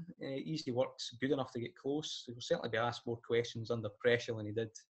should win. Easy Work's good enough to get close. He'll certainly be asked more questions under pressure than he did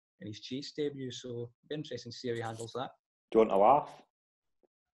in his chase debut, so it'll be interesting to see how he handles that. Do you want to laugh?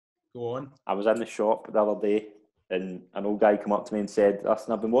 Go on. I was in the shop the other day and an old guy came up to me and said,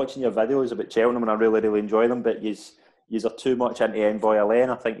 "Listen, I've been watching your videos about Cheltenham and I really, really enjoy them, but yous are too much into Envoy Alen.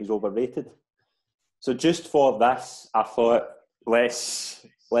 I think he's overrated." So just for this, I thought, let's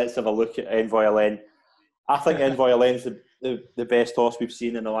have a look at Envoy Alen. I think Envoy Alen's the best horse we've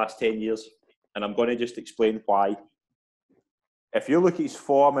seen in the last 10 years, and I'm going to just explain why. If you look at his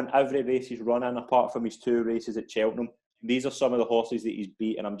form in every race he's run in, apart from his 2 races at Cheltenham, these are some of the horses that he's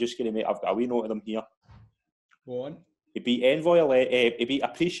beat, and I'm just going to I've got a wee note of them here. Go on. He beat Envoy Alen, he beat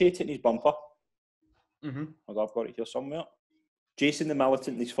Appreciate It in his bumper. Mm-hmm. I've got it here somewhere. Jason the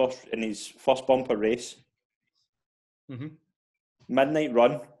Militant in his first bumper race. Mm-hmm. Midnight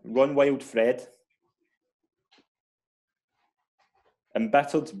Run Wild Fred.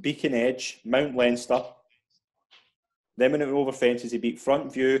 Embittered, Beacon Edge, Mount Leinster. Then when it went over fences, he beat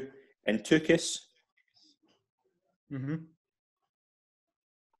Front View and Tukis. Mm-hmm.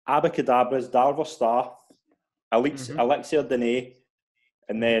 Abacadabra's Darver Star, Elixir Dene,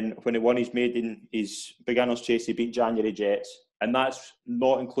 and then when he won his beginner's chase, he beat January Jets. And that's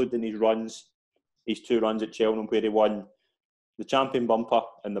not including his 2 runs at Cheltenham where he won the Champion Bumper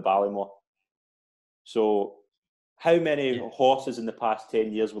and the Ballymore. So how many horses in the past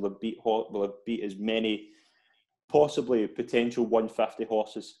 10 years will have beat as many possibly potential 150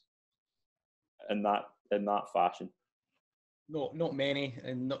 horses in that fashion? Not many,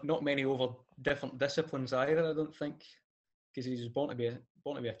 and not many over different disciplines either. I don't think, because he's born to be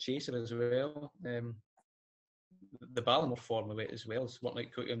a chaser as well. The Ballamore form of it as well is working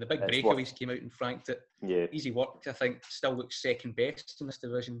out quickly. And the big breakaways came out and franked it. Yeah. Easy Work, I think, still looks second best in this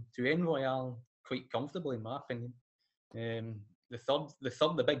division to Envoy Allen quite comfortably, in my opinion.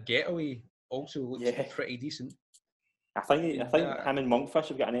 The big getaway also looks pretty decent. I think him and Monkfish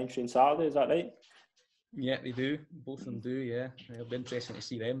have got an entry on Saturday. Is that right? Yeah, they do. Both of them do. Yeah, it'll be interesting to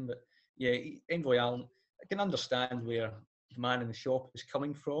see them. But yeah, Envoy Allen, I can understand where the man in the shop is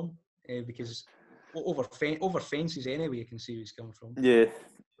coming from because over fences anyway, you can see where he's coming from. Yeah,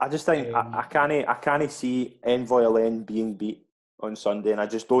 I just think I can't see Envoy Alen being beat on Sunday, and I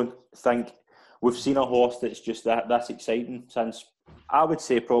just don't think we've seen a horse that's just that's exciting since, I would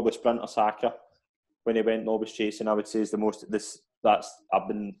say, probably Sprinter Saka when he went novice chasing. I would say is I've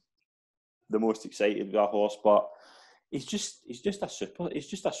been the most excited with that horse, but he's just a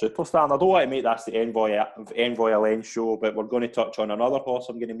superstar. And I don't want to make this the Envoy Lane show, but we're going to touch on another horse.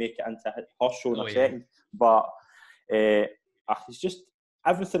 I'm going to make it into a horse show in a second. But he's just,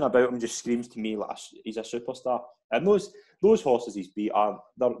 everything about him just screams to me like he's a superstar. And those horses he's beat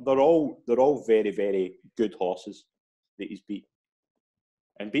they're all very, very good horses that he's beat,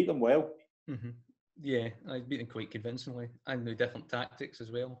 and beat them well. Mm-hmm. Yeah, I beat them quite convincingly, and with different tactics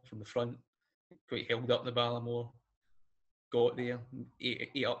as well from the front. Quite held up the Ballamore, got there,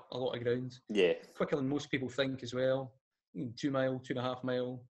 ate up a lot of ground. Yeah, quicker than most people think as well. 2 mile, 2.5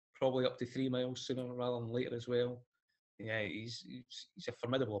 mile, probably up to 3 miles sooner rather than later as well. Yeah, he's a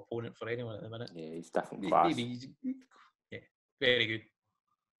formidable opponent for anyone at the minute. Yeah, he's definitely class. Yeah, very good.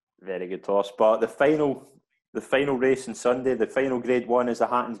 Very good horse. But the final race on Sunday, the final Grade 1 is the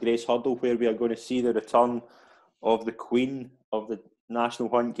Hatton's Grace Hurdle, where we are going to see the return of the queen of the National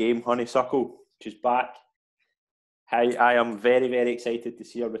Hunt game, Honeysuckle. She's back. I am very, very excited to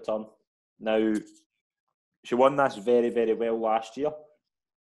see her return. Now, she won this very, very well last year,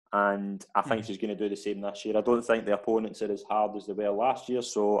 and I think she's going to do the same this year. I don't think the opponents are as hard as they were last year,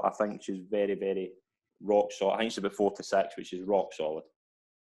 so I think she's very, very rock solid. I think she's about 4 to 6, which is rock solid.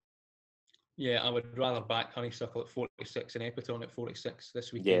 Yeah, I would rather back Honeysuckle at 46 and Epiton at 46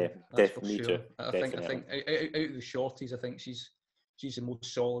 this weekend. Yeah, definitely for sure. too. I think out of the shorties, I think she's the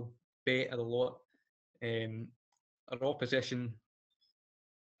most solid bet of the lot. Her opposition,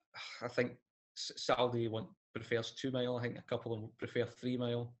 I think Saldi prefers 2 mile. I think a couple of them prefer 3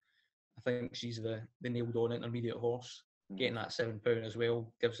 mile. I think she's the nailed on intermediate horse. Getting that £7 as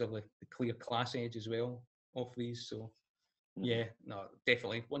well gives her the clear class edge as well off these. So yeah, no,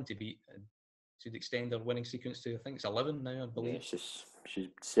 definitely one to beat, and should extend her winning sequence to, I think it's 11 now, I believe. Yeah, she's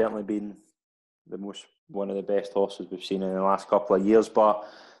certainly been one of the best horses we've seen in the last couple of years. But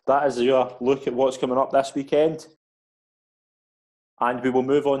that is your look at what's coming up this weekend. And we will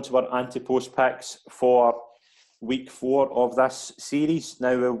move on to our Ante Post picks for week 4 of this series.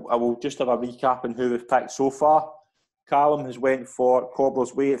 Now, I will just have a recap on who we've picked so far. Calum has went for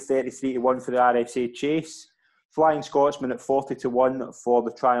Cobbler's Way at 33 to 1 for the RSA Chase. Flying Scotsman at 40 to 1 for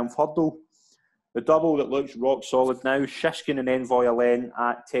the Triumph Hurdle. The double that looks rock solid now, Shishkin and Envoy Alen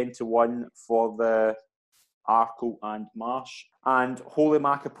at 10 to 1 for the Arkle and Marsh. And Holy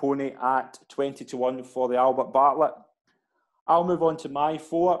Macapone at 20 to 1 for the Albert Bartlett. I'll move on to my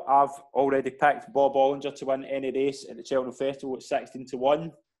 4. I've already picked Bob Ollinger to win any race at the Cheltenham Festival at 16 to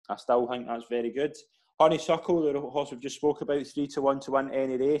 1. I still think that's very good. Honeysuckle, the horse we've just spoke about, 3 to 1 to win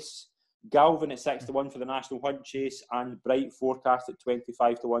any race. Galvin at 6 to 1 for the National Hunt Chase, and Bright Forecast at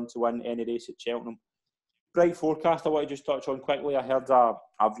 25 to 1 to win any race at Cheltenham. Bright Forecast, I want to just touch on quickly. I heard a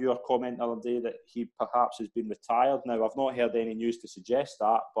viewer comment the other day that he perhaps has been retired. Now, I've not heard any news to suggest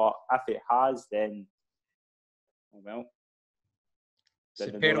that, but if it has, then, well,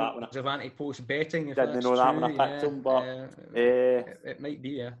 didn't know that when I Ante Post betting. Didn't know that when I picked him, but it might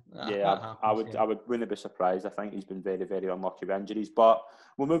be. Yeah, I wouldn't be surprised. I think he's been very, very unlucky with injuries. But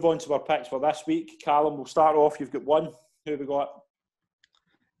we'll move on to our picks for this week. Calum, we'll start off. You've got one. Who have we got?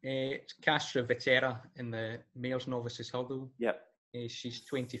 It's Castra Vetera in the Mayor's Novices Hurdle. Yep. She's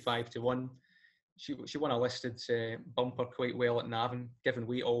 25 to 1. She won a listed bumper quite well at Navan, given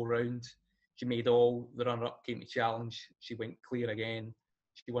weight all round. She made all. The runner-up came to challenge. She went clear again.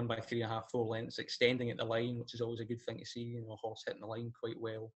 She won by 3.5, 4 lengths, extending at the line, which is always a good thing to see. A horse hitting the line quite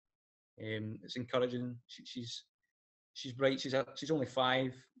well. It's encouraging. She's bright. She's only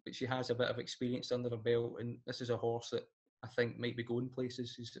 5, but she has a bit of experience under her belt, and this is a horse that I think might be going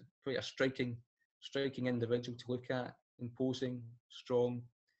places. She's quite a striking individual to look at. Imposing, strong.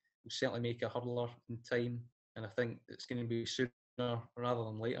 Will certainly make a hurdler in time, and I think it's going to be sooner rather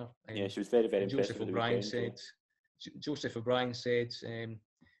than later. Yeah, she was very, very impressive. Joseph O'Brien said,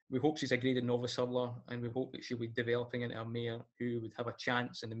 we hope she's a graded novice hurdler, and we hope that she'll be developing into a mare who would have a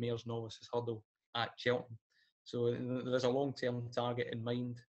chance in the Mayor's Novices Hurdle at Cheltenham. So there's a long-term target in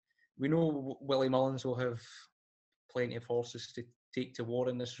mind. We know Willie Mullins will have plenty of horses to take to war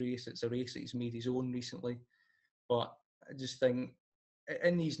in this race. It's a race that he's made his own recently. But I just think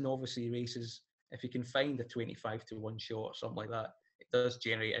in these novice races, if you can find a 25 to 1 shot or something like that, it does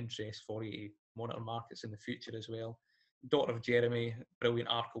generate interest for you to monitor markets in the future as well. Daughter of Jeremy, brilliant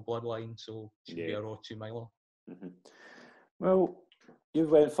Arkle bloodline, so she'll be a raw 2 miler. Mm-hmm. Well, you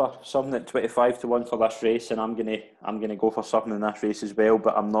went for something at 25 to 1 for this race, and I'm gonna go for something in this race as well,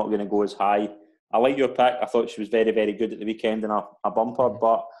 but I'm not gonna go as high. I like your pick. I thought she was very, very good at the weekend in a bumper,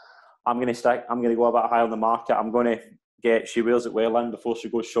 but I'm gonna go a bit higher on the market. I'm gonna get She Wears It Well in before she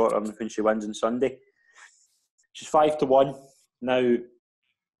goes short on when she wins on Sunday. She's 5 to 1. Now,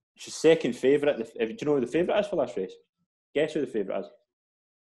 she's second favourite. Do you know who the favourite is for this race? Guess who the favourite is?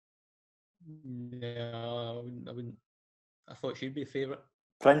 Yeah, I wouldn't. I thought she'd be a favourite.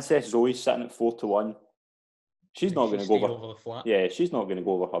 Princess Zoe's sitting at 4-1. She's not going to go over the flat. Yeah, she's not going to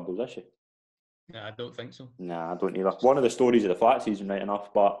go over hurdles, is she? Nah, I don't think so. Nah, I don't either. One of the stories of the flat season, right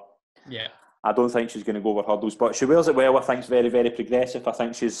enough, but yeah, I don't think she's going to go over hurdles. But she wears it well. I think it's very, very progressive. I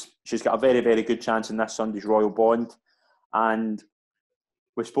think she's got a very, very good chance in this Sunday's Royal Bond. And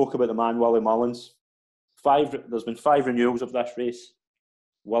we spoke about the man Willie Mullins. There's been 5 renewals of this race.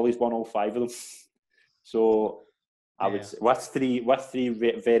 Willie's won all 5 of them. So I would say with three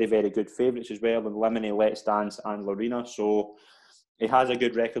very, very good favourites as well, and Lemony, Let's Dance and Lorena. So he has a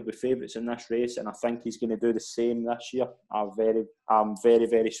good record with favourites in this race, and I think he's going to do the same this year. I'm very,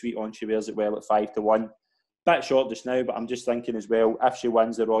 very sweet on she wears it well at 5-1. Bit short just now, but I'm just thinking as well, if she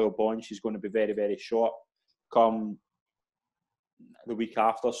wins the Royal Bond, she's going to be very, very short come the week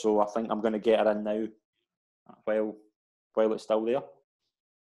after. So I think I'm going to get her in now while it's still there.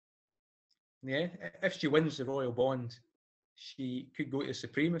 Yeah, if she wins the Royal Bond, she could go to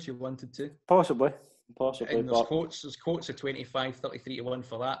Supreme if she wanted to. Possibly. And there's quotes of 25, 33-1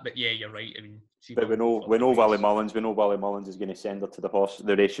 for that. But yeah, you're right. I mean, but we know Willie Mullins. We know Willie Mullins is going to send her to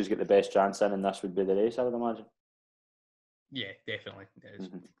the race she's got the best chance in, and this would be the race, I would imagine. Yeah, definitely. It's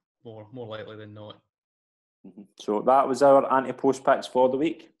more likely than not. Mm-hmm. So that was our Ante Post picks for the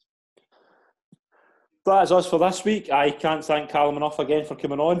week. That is us for this week. I can't thank Calum enough again for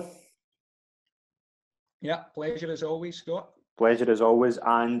coming on. Yeah, pleasure as always, Scott. Pleasure as always,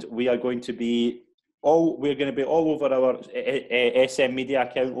 and we are going to be all over our SM Media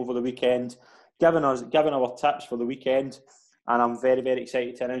account over the weekend, giving our tips for the weekend. And I'm very, very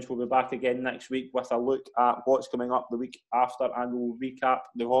excited to announce we'll be back again next week with a look at what's coming up the week after, and we'll recap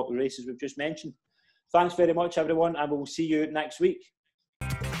the races we've just mentioned. Thanks very much, everyone, and we'll see you next week.